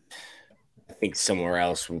somewhere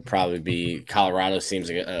else would probably be Colorado.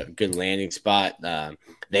 Seems like a good landing spot.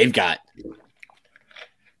 They've got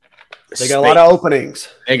a lot of openings.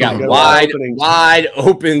 They got wide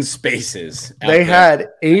open spaces. They had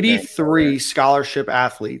 83 scholarship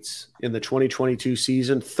athletes in the 2022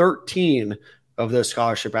 season. 13 of those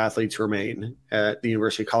scholarship athletes remain at the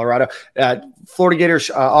University of Colorado. Florida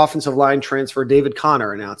Gators offensive line transfer David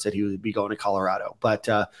Connor announced that he would be going to Colorado. But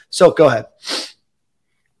so go ahead.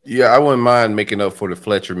 Yeah, I wouldn't mind making up for the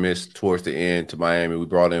Fletcher miss towards the end to Miami. We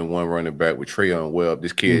brought in one running back with Trayon Webb.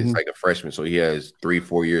 This kid is like a freshman, so he has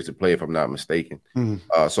 3-4 years to play, if I'm not mistaken.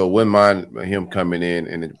 So wouldn't mind him coming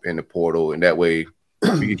in the portal, and that way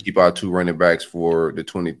we can keep our 2 running backs for the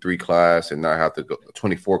 23 class and not have to go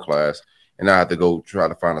 24 class and not have to go try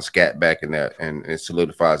to find a scat back in that, and it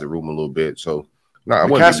solidifies the room a little bit. So I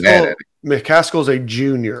wouldn't be mad at it. McCaskill's a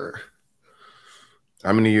junior.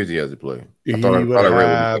 How many years he has to play? He would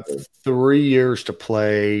have 3 years to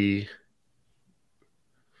play.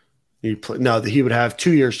 He would have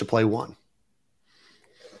 2 years to play 1.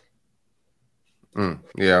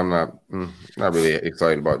 Yeah, I'm not really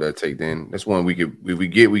excited about that take. Then that's one we could. If we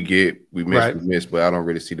get, we miss. But I don't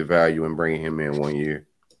really see the value in bringing him in 1 year.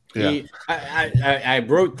 Yeah, I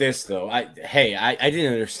wrote this though. I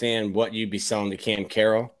didn't understand what you'd be selling to Cam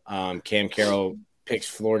Carroll. Cam Carroll picks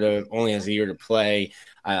Florida, only has a year to play.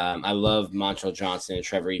 I love Montrell Johnson and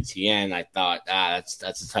Trevor Etienne. I thought that's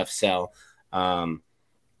a tough sell.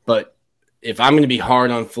 But if I'm going to be hard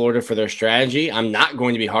on Florida for their strategy, I'm not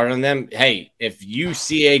going to be hard on them. Hey, if you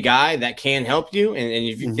see a guy that can help you, and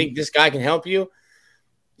if you think this guy can help you,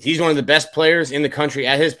 he's one of the best players in the country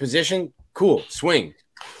at his position, cool, swing.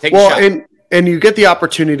 Take a shot. And you get the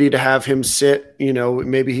opportunity to have him sit,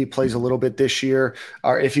 maybe he plays a little bit this year,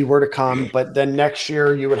 or if he were to come, but then next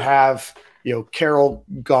year you would have, Carroll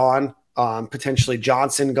gone, potentially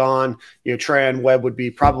Johnson gone, Trayan Webb would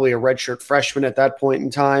be probably a redshirt freshman at that point in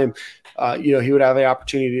time. He would have the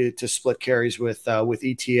opportunity to split carries with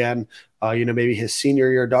ETN. Maybe his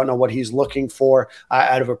senior year, don't know what he's looking for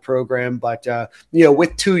out of a program. But,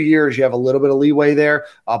 with 2 years, you have a little bit of leeway there.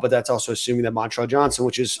 But that's also assuming that Montrell Johnson,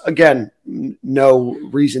 which is, again, no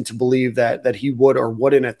reason to believe that he would or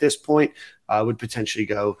wouldn't at this point, would potentially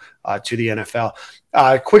go to the NFL.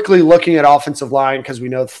 Quickly looking at offensive line, because we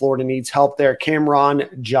know Florida needs help there. Cameron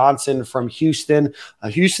Johnson from Houston.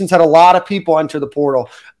 Houston's had a lot of people enter the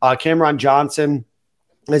portal. Cameron Johnson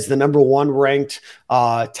is the number 1 ranked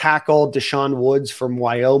tackle. Deshaun Woods from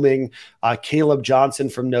Wyoming, Caleb Johnson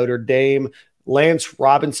from Notre Dame, Lance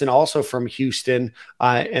Robinson also from Houston,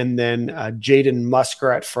 and then Jaden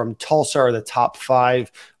Muskrat from Tulsa are the top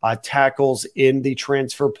 5 tackles in the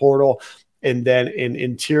transfer portal. And then in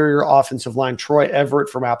interior offensive line, Troy Everett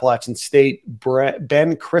from Appalachian State,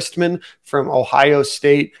 Ben Christman from Ohio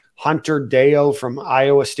State, Hunter Deo from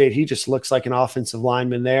Iowa State. He just looks like an offensive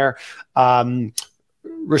lineman there.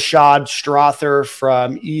 Rashad Strother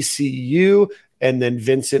from ECU, and then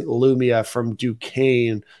Vincent Lumia from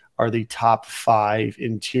Duquesne are the top 5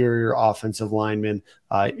 interior offensive linemen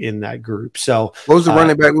in that group. So what was the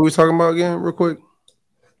running back we were talking about again, real quick?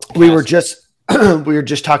 We were just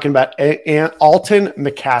talking about Alton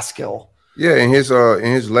McCaskill. Yeah, in his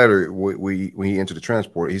letter when he entered the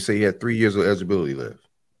transport, he said he had 3 years of eligibility left.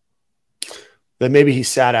 Then maybe he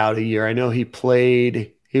sat out a year. I know he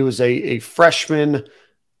played. He was a freshman,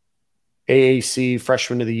 AAC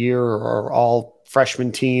freshman of the year or all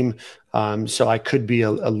freshman team. So I could be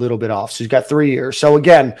a little bit off. So he's got 3 years. So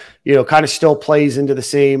again, kind of still plays into the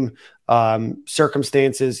same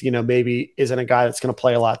circumstances. Maybe isn't a guy that's going to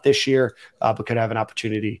play a lot this year, but could have an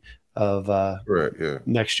opportunity of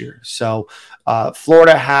next year. So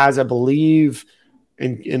Florida has, I believe,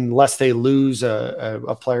 unless they lose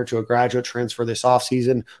a player to a graduate transfer this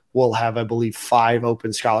offseason, we'll have, I believe, 5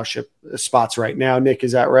 open scholarship spots right now. Nick,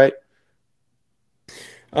 is that right?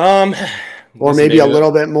 Or maybe a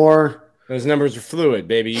little bit more. Those numbers are fluid,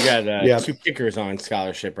 baby. You got 2 kickers on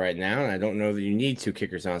scholarship right now, and I don't know that you need 2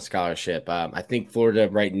 kickers on scholarship. I think Florida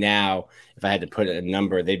right now, if I had to put a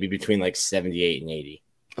number, they'd be between like 78 and 80.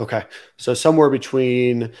 Okay. So somewhere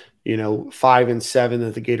between, 5 and 7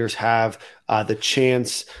 that the Gators have the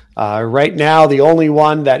chance. Right now, the only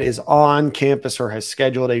one that is on campus or has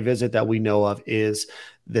scheduled a visit that we know of is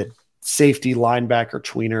the safety linebacker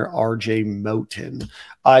tweener RJ Moten.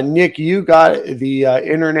 Nick, you got the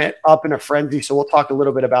internet up in a frenzy, so we'll talk a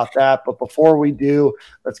little bit about that. But before we do,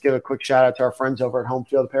 let's give a quick shout out to our friends over at Home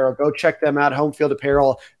Field Apparel. Go check them out,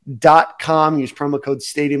 homefieldapparel.com. Use promo code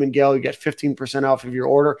Stadium and Gale. You get 15% off of your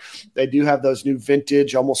order. They do have those new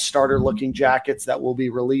vintage, almost starter-looking jackets that will be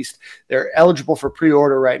released. They're eligible for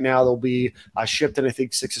pre-order right now. They'll be shipped in, I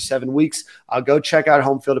think, 6 or 7 weeks. Go check out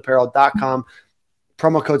homefieldapparel.com.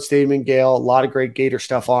 Promo code Stadium and Gale. A lot of great Gator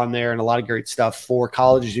stuff on there and a lot of great stuff for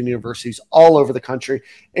colleges and universities all over the country,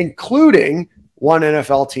 including one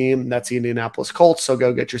NFL team. That's the Indianapolis Colts. So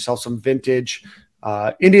go get yourself some vintage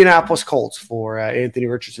Indianapolis Colts for Anthony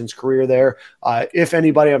Richardson's career there. If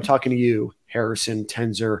anybody, I'm talking to you, Harrison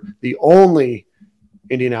Tenzer, the only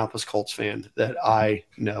Indianapolis Colts fan that I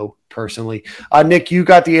know personally. Nick, you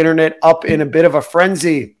got the internet up in a bit of a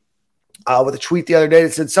frenzy. With a tweet the other day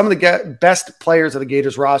that said some of the best players of the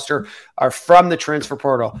Gators roster are from the transfer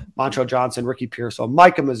portal. Montrell Johnson, Ricky Pearsall,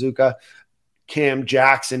 Micah Mazuka, Cam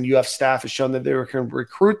Jackson. UF staff has shown that they can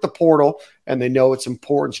recruit the portal and they know its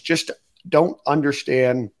importance. Just don't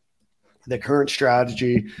understand the current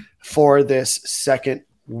strategy for this second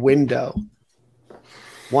window.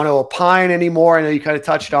 Want to opine anymore? I know you kind of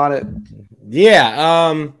touched on it.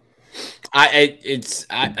 Yeah.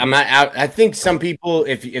 I'm not out. I think some people,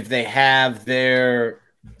 if they have their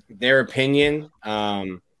opinion,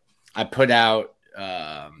 I put out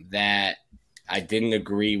that I didn't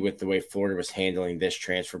agree with the way Florida was handling this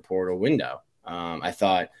transfer portal window. I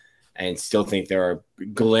thought and still think there are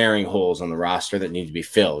glaring holes on the roster that need to be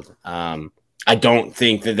filled. I don't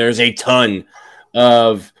think that there's a ton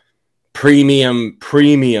of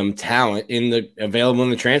premium talent available in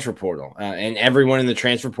the transfer portal, and everyone in the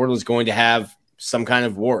transfer portal is going to have some kind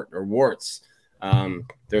of wart or warts.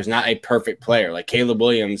 There's not a perfect player. Like Caleb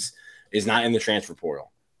Williams is not in the transfer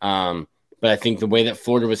portal. But I think the way that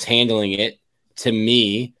Florida was handling it, to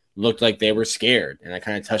me, looked like they were scared. And I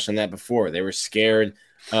kind of touched on that before. They were scared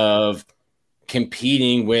of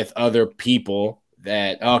competing with other people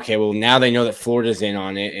that, okay, well, now they know that Florida's in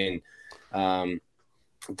on it. And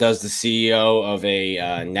does the CEO of a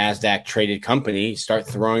NASDAQ traded company start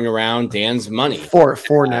throwing around Dan's money? For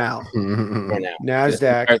now.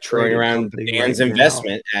 NASDAQ start throwing around Dan's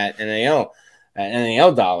investment at NAL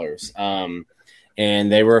dollars.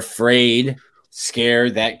 And they were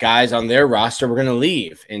scared that guys on their roster were going to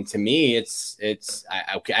leave. And to me,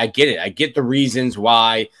 I get it. I get the reasons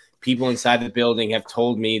why people inside the building have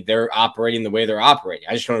told me they're operating the way they're operating.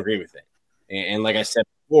 I just don't agree with it. And like I said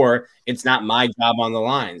before, it's not my job on the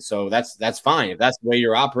line. So that's fine. If that's the way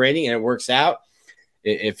you're operating and it works out,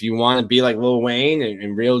 if you want to be like Lil Wayne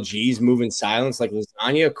and real G's move in silence like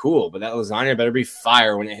lasagna, cool. But that lasagna better be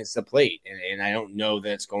fire when it hits the plate. And I don't know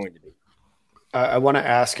that it's going to be. I want to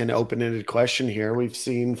ask an open-ended question here. We've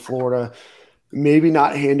seen Florida maybe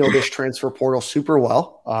not handle this transfer portal super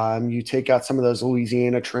well. You take out some of those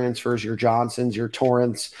Louisiana transfers, your Johnsons, your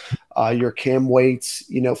Torrance, your Cam Waits.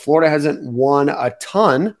 Florida hasn't won a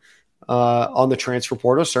ton on the transfer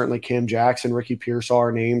portal. Certainly Cam Jackson, Ricky Pearsall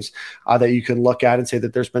are names that you can look at and say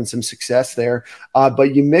that there's been some success there.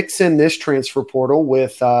 But you mix in this transfer portal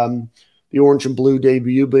with the orange and blue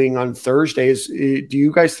debut being on Thursdays. Do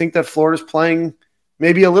you guys think that Florida's playing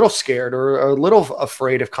maybe a little scared or a little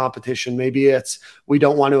afraid of competition? Maybe it's we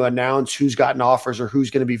don't want to announce who's gotten offers or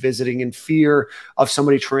who's going to be visiting in fear of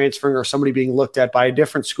somebody transferring or somebody being looked at by a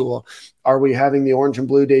different school. Are we having the orange and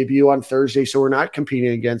blue debut on Thursday so we're not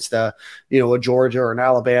competing against a Georgia or an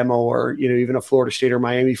Alabama or even a Florida State or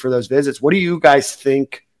Miami for those visits? What do you guys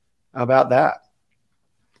think about that?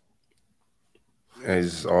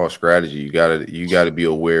 It's all strategy. You gotta be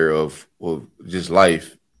aware of just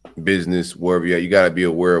life, business, wherever you're at. You gotta be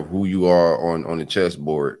aware of who you are on the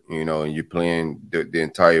chessboard, and you're playing the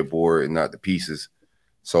entire board and not the pieces.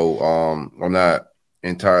 So I'm not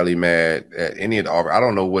entirely mad at any of the offer. I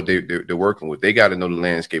don't know what they're working with. They got to know the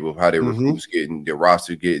landscape of how their recruits getting, their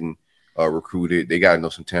roster getting recruited. They got to know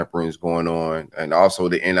some tamperings going on, and also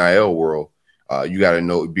the NIL world. You got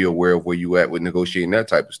to be aware of where you at with negotiating that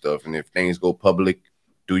type of stuff. And if things go public,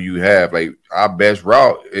 do you have our best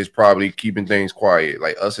route is probably keeping things quiet.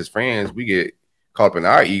 Like us as fans, we get caught up in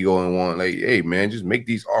our ego and want hey man, just make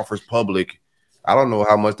these offers public. I don't know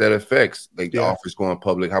how much that affects the offers going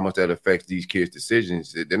public, how much that affects these kids'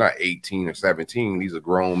 decisions. They're not 18 or 17. These are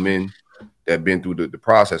grown men that have been through the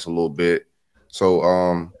process a little bit. So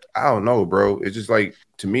I don't know, bro. It's just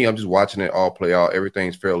to me, I'm just watching it all play out.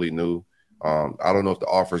 Everything's fairly new. I don't know if the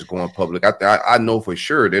offer is going public. I know for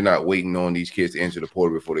sure they're not waiting on these kids to enter the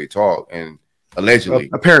portal before they talk. And allegedly,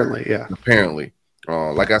 apparently,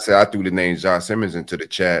 like I said, I threw the name John Simmons into the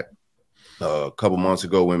chat a couple months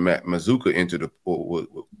ago when Matt Mazuka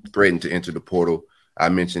threatened to enter the portal. I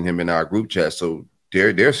mentioned him in our group chat. So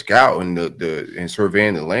they're scouting and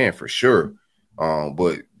surveying the land for sure.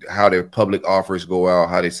 But how their public offers go out,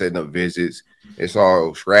 how they setting up visits, it's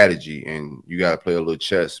all strategy, and you got to play a little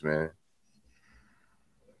chess, man.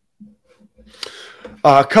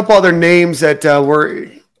 A couple other names that were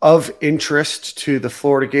of interest to the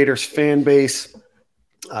Florida Gators fan base.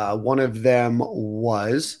 One of them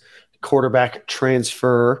was quarterback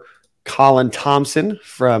transfer Colin Thompson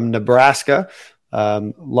from Nebraska.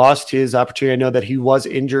 Lost his opportunity. I know that he was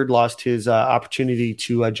injured, lost his opportunity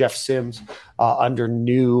to Jeff Sims under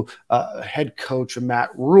new head coach Matt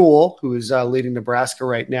Rule, who is leading Nebraska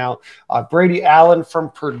right now. Brady Allen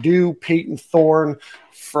from Purdue, Peyton Thorne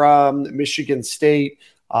from Michigan State,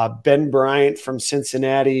 Ben Bryant from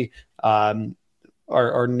Cincinnati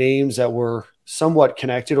are names that were somewhat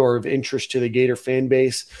connected or of interest to the Gator fan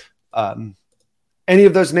base. Any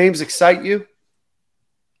of those names excite you?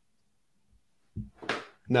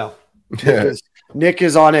 No. Nick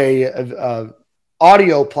is on a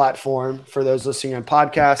audio platform for those listening on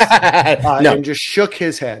podcasts and just shook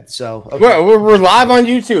his head. So okay. We're live on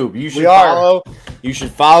YouTube. You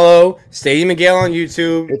should follow Stadium and Gale on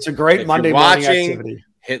YouTube. It's a great Monday morning activity.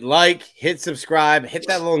 Hit like, hit subscribe, hit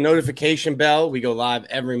that little notification bell. We go live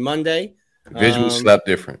every Monday. Visuals slap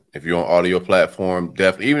different. If you're on audio platform,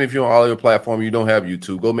 definitely. Even if you're on audio platform, you don't have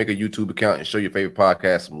YouTube, go make a YouTube account and show your favorite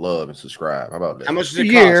podcast some love and subscribe. How about that? How much does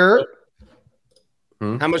it cost?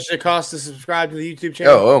 How much does it cost to subscribe to the YouTube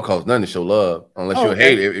channel? Oh, it don't cost nothing to show love unless you're a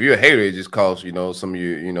hater. If you're a hater, it just costs some of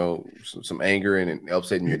your some anger and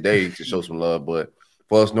upsetting your day to show some love. But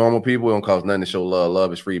for us normal people, it don't cost nothing to show love.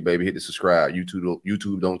 Love is free, baby. Hit the subscribe.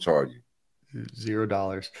 YouTube don't charge you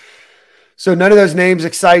 $0. So none of those names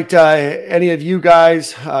excite any of you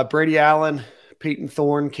guys. Brady Allen, Peyton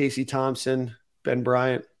Thorne, Casey Thompson, Ben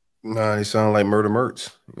Bryant. Nah, they sound like Murder Mertz.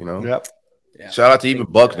 Yep. Yeah. Shout out to even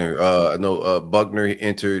Buckner. I know Buckner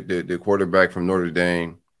entered the quarterback from Notre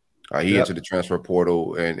Dame. He entered the transfer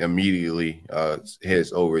portal and immediately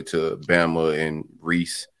heads over to Bama and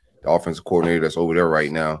Reese, the offensive coordinator that's over there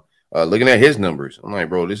right now. Looking at his numbers, I'm like,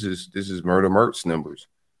 bro, this is Murder Mertz numbers.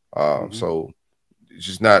 So it's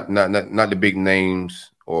just not the big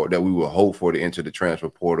names or that we would hope for to enter the transfer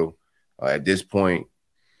portal at this point.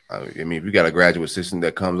 I mean, if you got a graduate assistant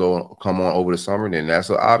that come on over the summer, then that's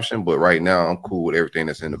an option. But right now, I'm cool with everything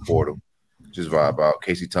that's in the portal. Just vibe out.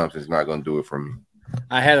 Casey Thompson's not going to do it for me.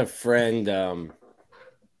 I had a friend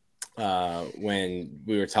when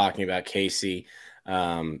we were talking about Casey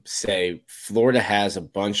say Florida has a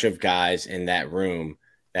bunch of guys in that room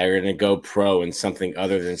that are going to go pro in something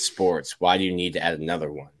other than sports. Why do you need to add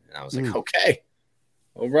another one? And I was like, okay,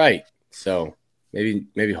 all right. So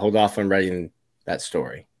maybe hold off on writing that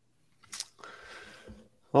story.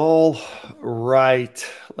 All right.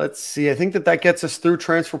 Let's see. I think that gets us through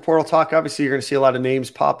transfer portal talk. Obviously, you're going to see a lot of names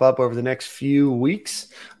pop up over the next few weeks,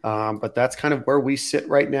 but that's kind of where we sit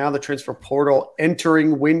right now. The transfer portal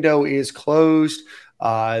entering window is closed.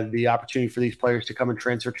 The opportunity for these players to come and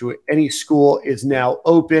transfer to any school is now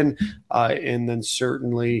open. And then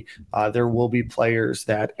certainly there will be players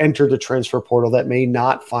that enter the transfer portal that may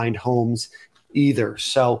not find homes either.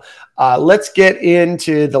 So let's get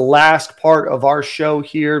into the last part of our show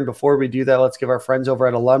here. And before we do that, let's give our friends over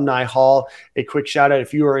at Alumni Hall a quick shout out.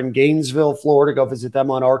 If you are in Gainesville, Florida, go visit them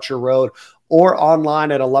on Archer Road or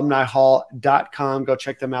online at alumnihall.com. Go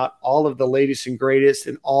check them out. All of the latest and greatest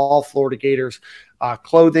in all Florida Gators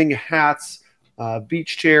clothing, hats,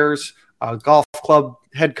 beach chairs, golf club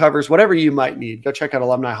head covers, whatever you might need. Go check out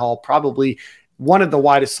Alumni Hall. Probably one of the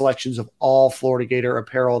widest selections of all Florida Gator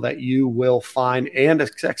apparel that you will find, and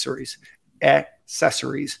accessories.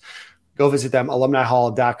 Go visit them,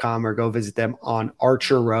 alumnihall.com, or go visit them on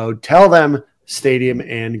Archer Road. Tell them Stadium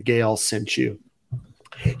and Gale sent you.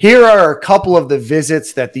 Here are a couple of the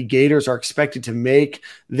visits that the Gators are expected to make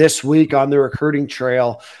this week on the recruiting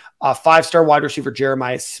trail. Five-star wide receiver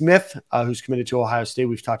Jeremiah Smith, who's committed to Ohio State.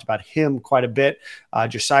 We've talked about him quite a bit.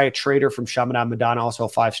 Josiah Trader from Chaminade Madonna, also a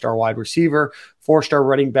five-star wide receiver. Four-star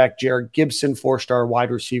running back Jared Gibson. Four-star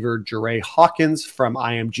wide receiver Jeray Hawkins from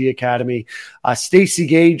IMG Academy. Stacey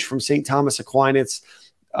Gage from St. Thomas Aquinas.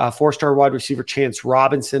 Four-star wide receiver Chance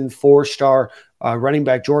Robinson. Four-star running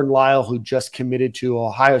back Jordan Lyle, who just committed to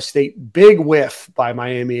Ohio State. Big whiff by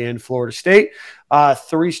Miami and Florida State.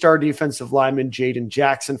 Three-star defensive lineman Jaden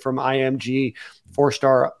Jackson from IMG.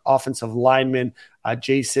 Four-star offensive lineman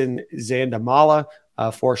Jason Zandamala.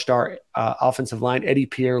 Four-star offensive line Eddie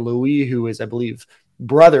Pierre-Louis, who is, I believe,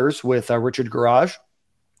 brothers with Richard Garage.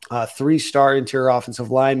 Three-star interior offensive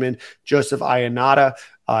lineman Joseph Ionata.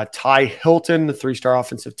 Ty Hilton, the three-star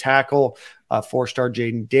offensive tackle. Four-star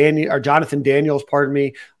Jonathan Daniels,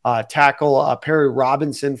 tackle. Perry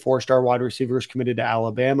Robinson, four-star wide receivers committed to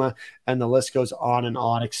Alabama, and the list goes on and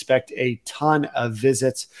on. Expect a ton of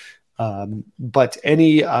visits. But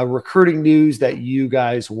any recruiting news that you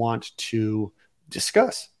guys want to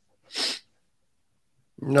discuss?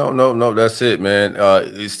 No, that's it, man.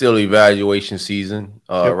 It's still evaluation season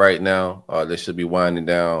right now. They should be winding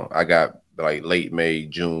down. I got like late May,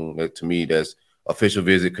 June. To me, that's official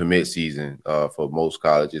visit commit season for most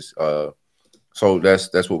colleges. So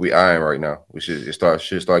that's what we eyeing right now. We should start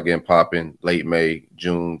getting popping. Late May,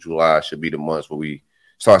 June, July should be the months where we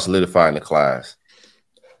start solidifying the class.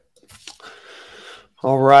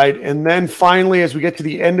 All right, and then finally, as we get to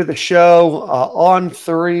the end of the show, On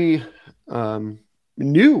Three,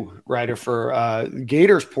 new writer for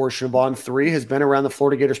Gators portion of On Three, has been around the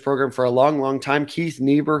Florida Gators program for a long time. Keith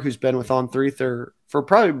Niebuhr, who's been with On Three for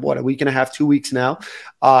probably, a week and a half, 2 weeks now,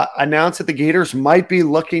 announced that the Gators might be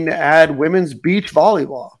looking to add women's beach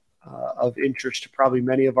volleyball, of interest to probably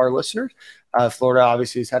many of our listeners. Florida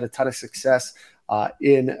obviously has had a ton of success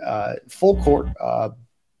in full court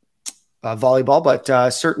volleyball,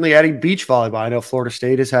 but certainly adding beach volleyball. I know Florida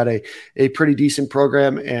State has had a pretty decent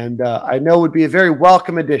program, and I know would be a very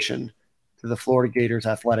welcome addition to the Florida Gators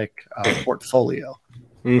athletic portfolio.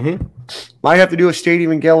 Mm-hmm. Might have to do a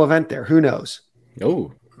Stadium and Gale event there. Who knows?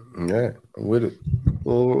 Oh, yeah, I'm with it.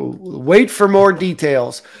 We'll wait for more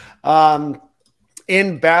details.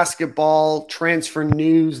 In basketball transfer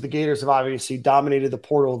news, the Gators have obviously dominated the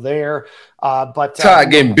portal there. But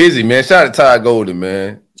Todd getting busy, man. Shout out to Todd Golden,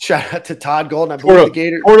 man. Shout out to Todd Golden. I believe the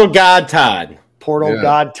Gators. Portal God Todd.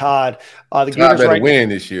 God Todd. The Todd Gators better win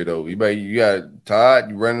this year, though. You got Todd.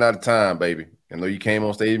 You running out of time, baby. I know you came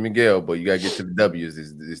on Stadium Miguel, but you got to get to the W's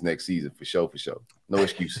this next season for sure. No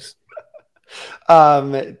excuses.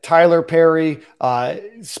 Tyler Perry,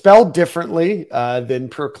 spelled differently than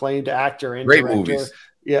proclaimed actor and Great director. Movies.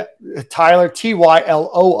 Yeah, Tyler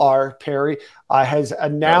Tylor Perry has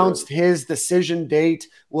announced his decision date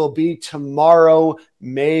will be tomorrow,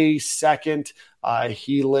 May 2nd.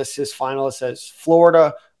 He lists his finalists as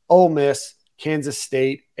Florida, Ole Miss, Kansas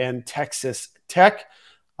State, and Texas Tech.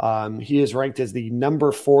 He is ranked as the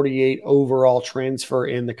number 48 overall transfer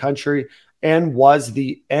in the country and was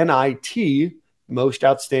the NIT most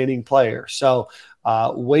outstanding player. So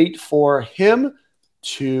wait for him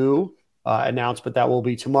to announce, but that will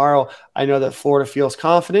be tomorrow. I know that Florida feels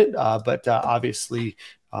confident, but obviously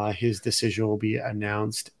his decision will be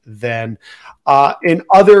announced then. In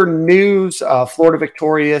other news, Florida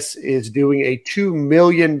Victorious is doing a $2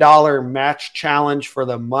 million match challenge for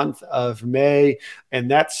the month of May, and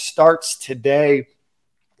that starts today.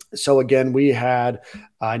 So again, we had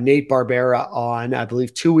Nate Barbera on, I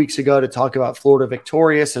believe, 2 weeks ago to talk about Florida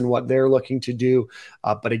Victorious and what they're looking to do.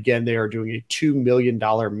 But again, they are doing a $2 million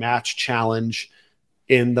match challenge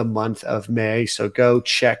in the month of May. So go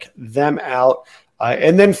check them out.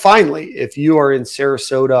 And then finally, if you are in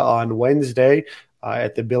Sarasota on Wednesday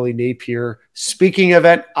at the Billy Napier speaking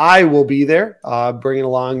event, I will be there bringing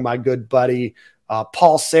along my good buddy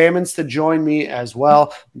Paul Sammons to join me as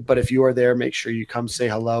well. But if you are there, make sure you come say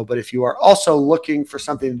hello. But if you are also looking for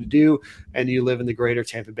something to do and you live in the greater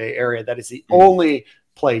Tampa Bay area, that is the only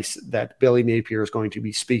place that Billy Napier is going to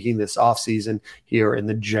be speaking this offseason here in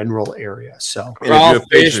the general area. So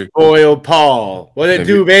Crawfish Boil Paul. What it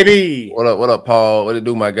do, baby? What up, Paul? What it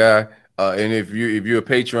do, my guy? And if you're a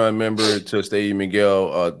Patreon member to Stadium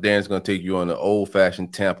Miguel, Dan's gonna take you on the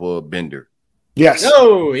old-fashioned Tampa bender. Yes.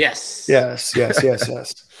 Oh, yes. Yes.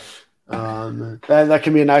 That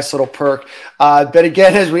can be a nice little perk. But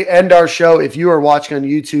again, as we end our show, if you are watching on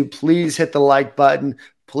YouTube, please hit the like button.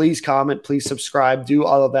 Please comment. Please subscribe. Do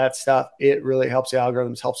all of that stuff. It really helps the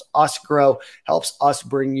algorithms, helps us grow, helps us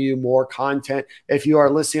bring you more content. If you are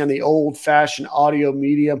listening on the old-fashioned audio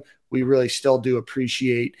medium, we really still do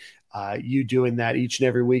appreciate you doing that each and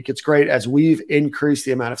every week. It's great as we've increased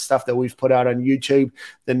the amount of stuff that we've put out on YouTube.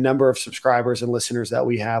 The number of subscribers and listeners that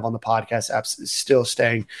we have on the podcast apps is still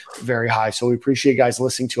staying very high. So we appreciate you guys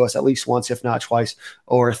listening to us at least once, if not twice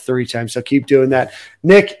or 3 times. So keep doing that.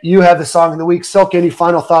 Nick, you have the song of the week. Silk, any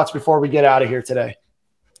final thoughts before we get out of here today?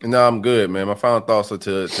 No, I'm good, man. My final thoughts are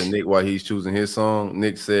to Nick while he's choosing his song.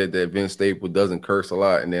 Nick said that Vince Staples doesn't curse a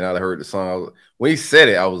lot, and then I heard the song. When he said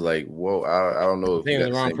it, I was like, "Whoa, I don't know if you're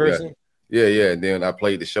the wrong person." Guy. Yeah. And then I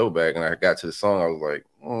played the show back, and I got to the song. I was like,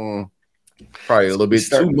 probably a little bit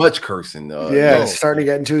too much cursing. It's starting to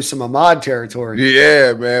get into some Ahmad territory.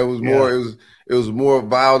 Yeah, man. It was more. It was more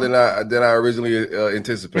vile than I originally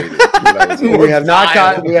anticipated. We have not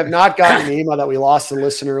gotten an email that we lost a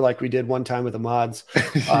listener like we did one time with Ahmad's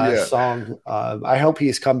song. I hope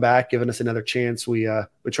he's come back, giving us another chance. We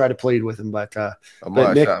try to plead with him, but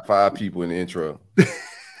Ahmad shot 5 people in the intro.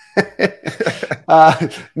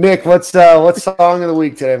 Nick, what's song of the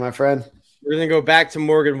week today, my friend? We're gonna go back to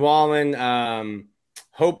Morgan Wallen.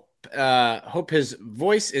 Hope his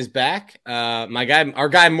voice is back. Our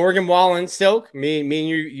guy Morgan Wallen, Silk, me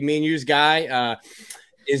and you's guy,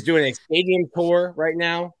 is doing a stadium tour right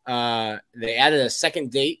now. They added a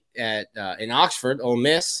second date in Oxford, Ole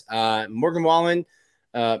Miss. Morgan Wallen,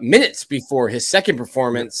 minutes before his second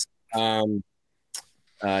performance,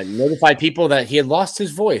 notified people that he had lost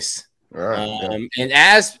his voice. And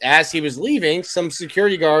as he was leaving, some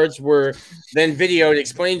security guards were then videoed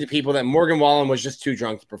explaining to people that Morgan Wallen was just too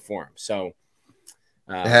drunk to perform. So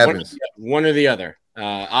it happens. One or the other.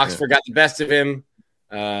 Oxford got the best of him.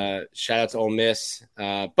 Shout out to Ole Miss.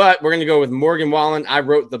 But we're going to go with Morgan Wallen. I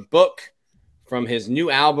wrote the book from his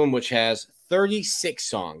new album, which has 36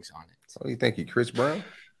 songs on it. Oh, you think he Chris Brown?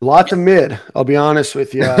 Lots of mid, I'll be honest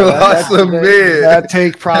with you. Lots of mid. That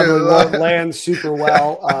take probably won't land super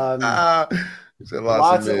well.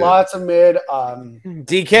 Lots of mid.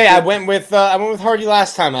 DK, I went with Hardy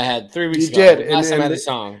last time I had 3 weeks ago. You did. Last time I had a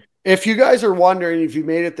song. If you guys are wondering, if you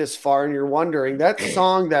made it this far and you're wondering, that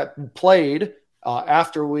song that played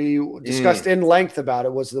after we discussed in length about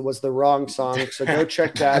it was the wrong song. So go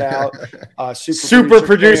check that out. Super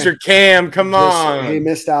producer Cam, come on. He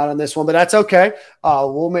missed out on this one, but that's okay.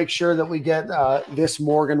 We'll make sure that we get this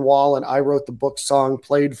Morgan Wallen, I Wrote the Book song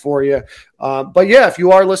played for you. But yeah, if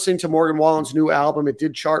you are listening to Morgan Wallen's new album, it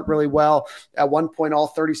did chart really well. At one point, all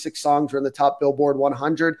 36 songs were in the top Billboard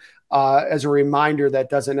 100. As a reminder, that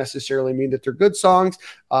doesn't necessarily mean that they're good songs.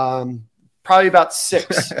 Probably about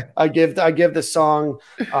 6. I give the song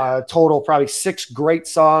total probably 6 great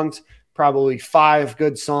songs, probably 5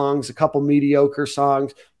 good songs, a couple mediocre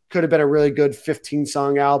songs. Could have been a really good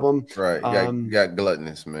 15-song album. Right. You got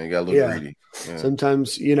gluttonous, man. You got a little greedy. Yeah.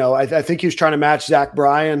 Sometimes, I think he was trying to match Zach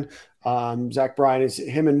Bryan. Zach Bryan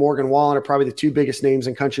him and Morgan Wallen are probably the 2 biggest names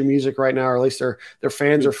in country music right now, or at least their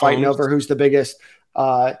fans are fighting over who's the biggest.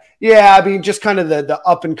 Just kind of the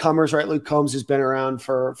up and comers, right? Luke Combs has been around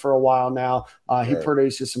for a while now. He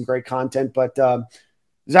produces some great content, but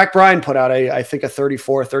Zach Bryan put out I think a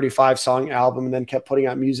 34, 35 song album and then kept putting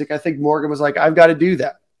out music. I think Morgan was like, I've got to do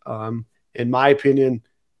that. In my opinion,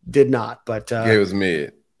 did not, but it was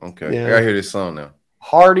mid. Okay. Yeah. I gotta hear this song now.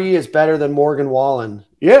 Hardy is better than Morgan Wallen.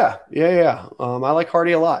 Yeah. I like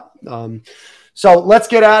Hardy a lot. So let's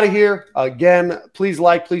get out of here. Again, please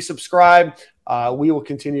subscribe. We will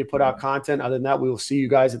continue to put out content. Other than that, we will see you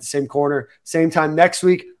guys at the same corner, same time next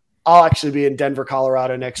week. I'll actually be in Denver,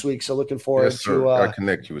 Colorado next week. So looking forward to I'll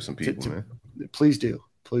connect you with some people, man. Please do.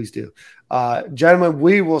 Gentlemen,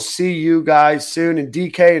 we will see you guys soon. And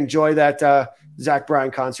DK, enjoy that Zach Bryan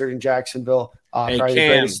concert in Jacksonville. Probably the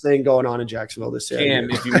greatest thing going on in Jacksonville this year. Cam,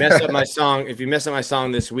 if you mess up my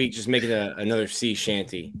song, this week, just make it another sea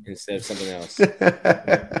shanty instead of something else.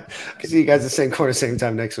 See you guys at the same corner, same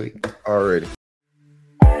time next week. Already.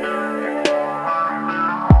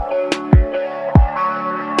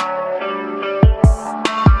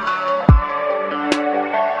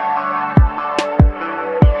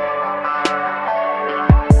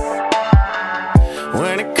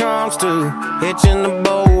 When it comes to hitching the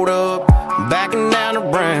boat up, backing down the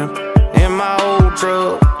ramp in my old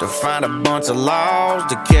truck to find a bunch of laws,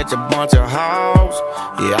 to catch a bunch of hogs.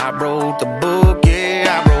 Yeah, I wrote the book.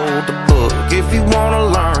 If you wanna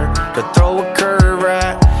learn to throw a curve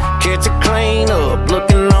right, catch a clean up,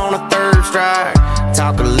 looking on a third strike,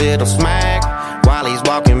 talk a little smack while he's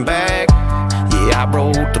walking back. Yeah, I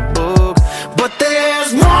wrote the book. But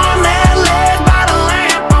there's one that lays by the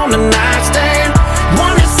lamp on the nightstand,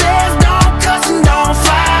 one that says don't cuss and don't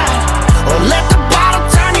fight, or let the bottle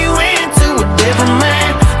turn you into a different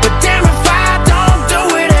man. But damn if I don't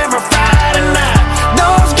do it every Friday night.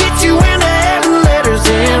 Those get you into heaven, letters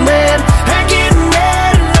in red, and getting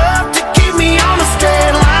red enough to keep me on the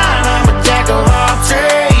straight line. I'm a jack of all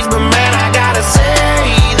trades, but man, I gotta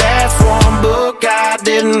say that's one book I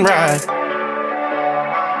didn't write.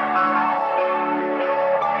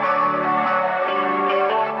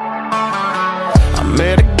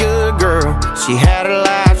 Met a good girl, she had her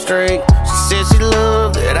life straight. She said she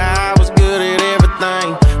loved that I was good at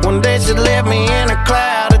everything. One day she left me in a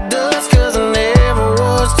cloud of dust, cause I never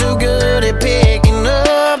was too good at picking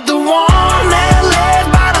up. The one that lays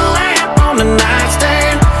by the lamp on the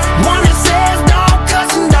nightstand, one that says don't cuss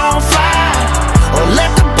and don't fight, or let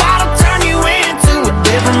the bottle turn you into a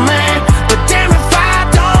different man. But damn if I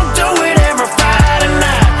don't do it every Friday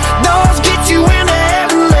night. Those get you into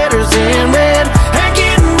heaven, letters in red,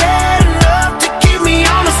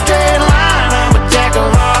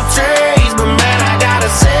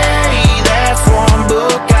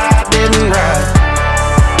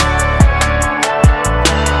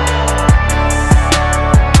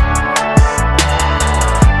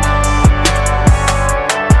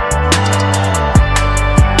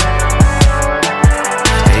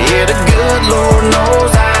 Lord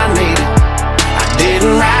knows I need it. I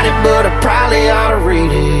didn't write it, but I probably ought to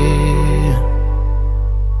read it.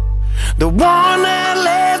 The one that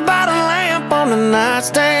lays by the lamp on the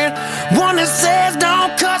nightstand, one that says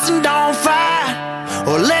don't cuss and don't fight,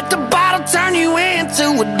 or let the bottle turn you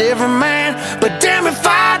into a different man. But damn if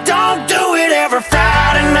I don't do it every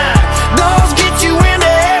Friday night.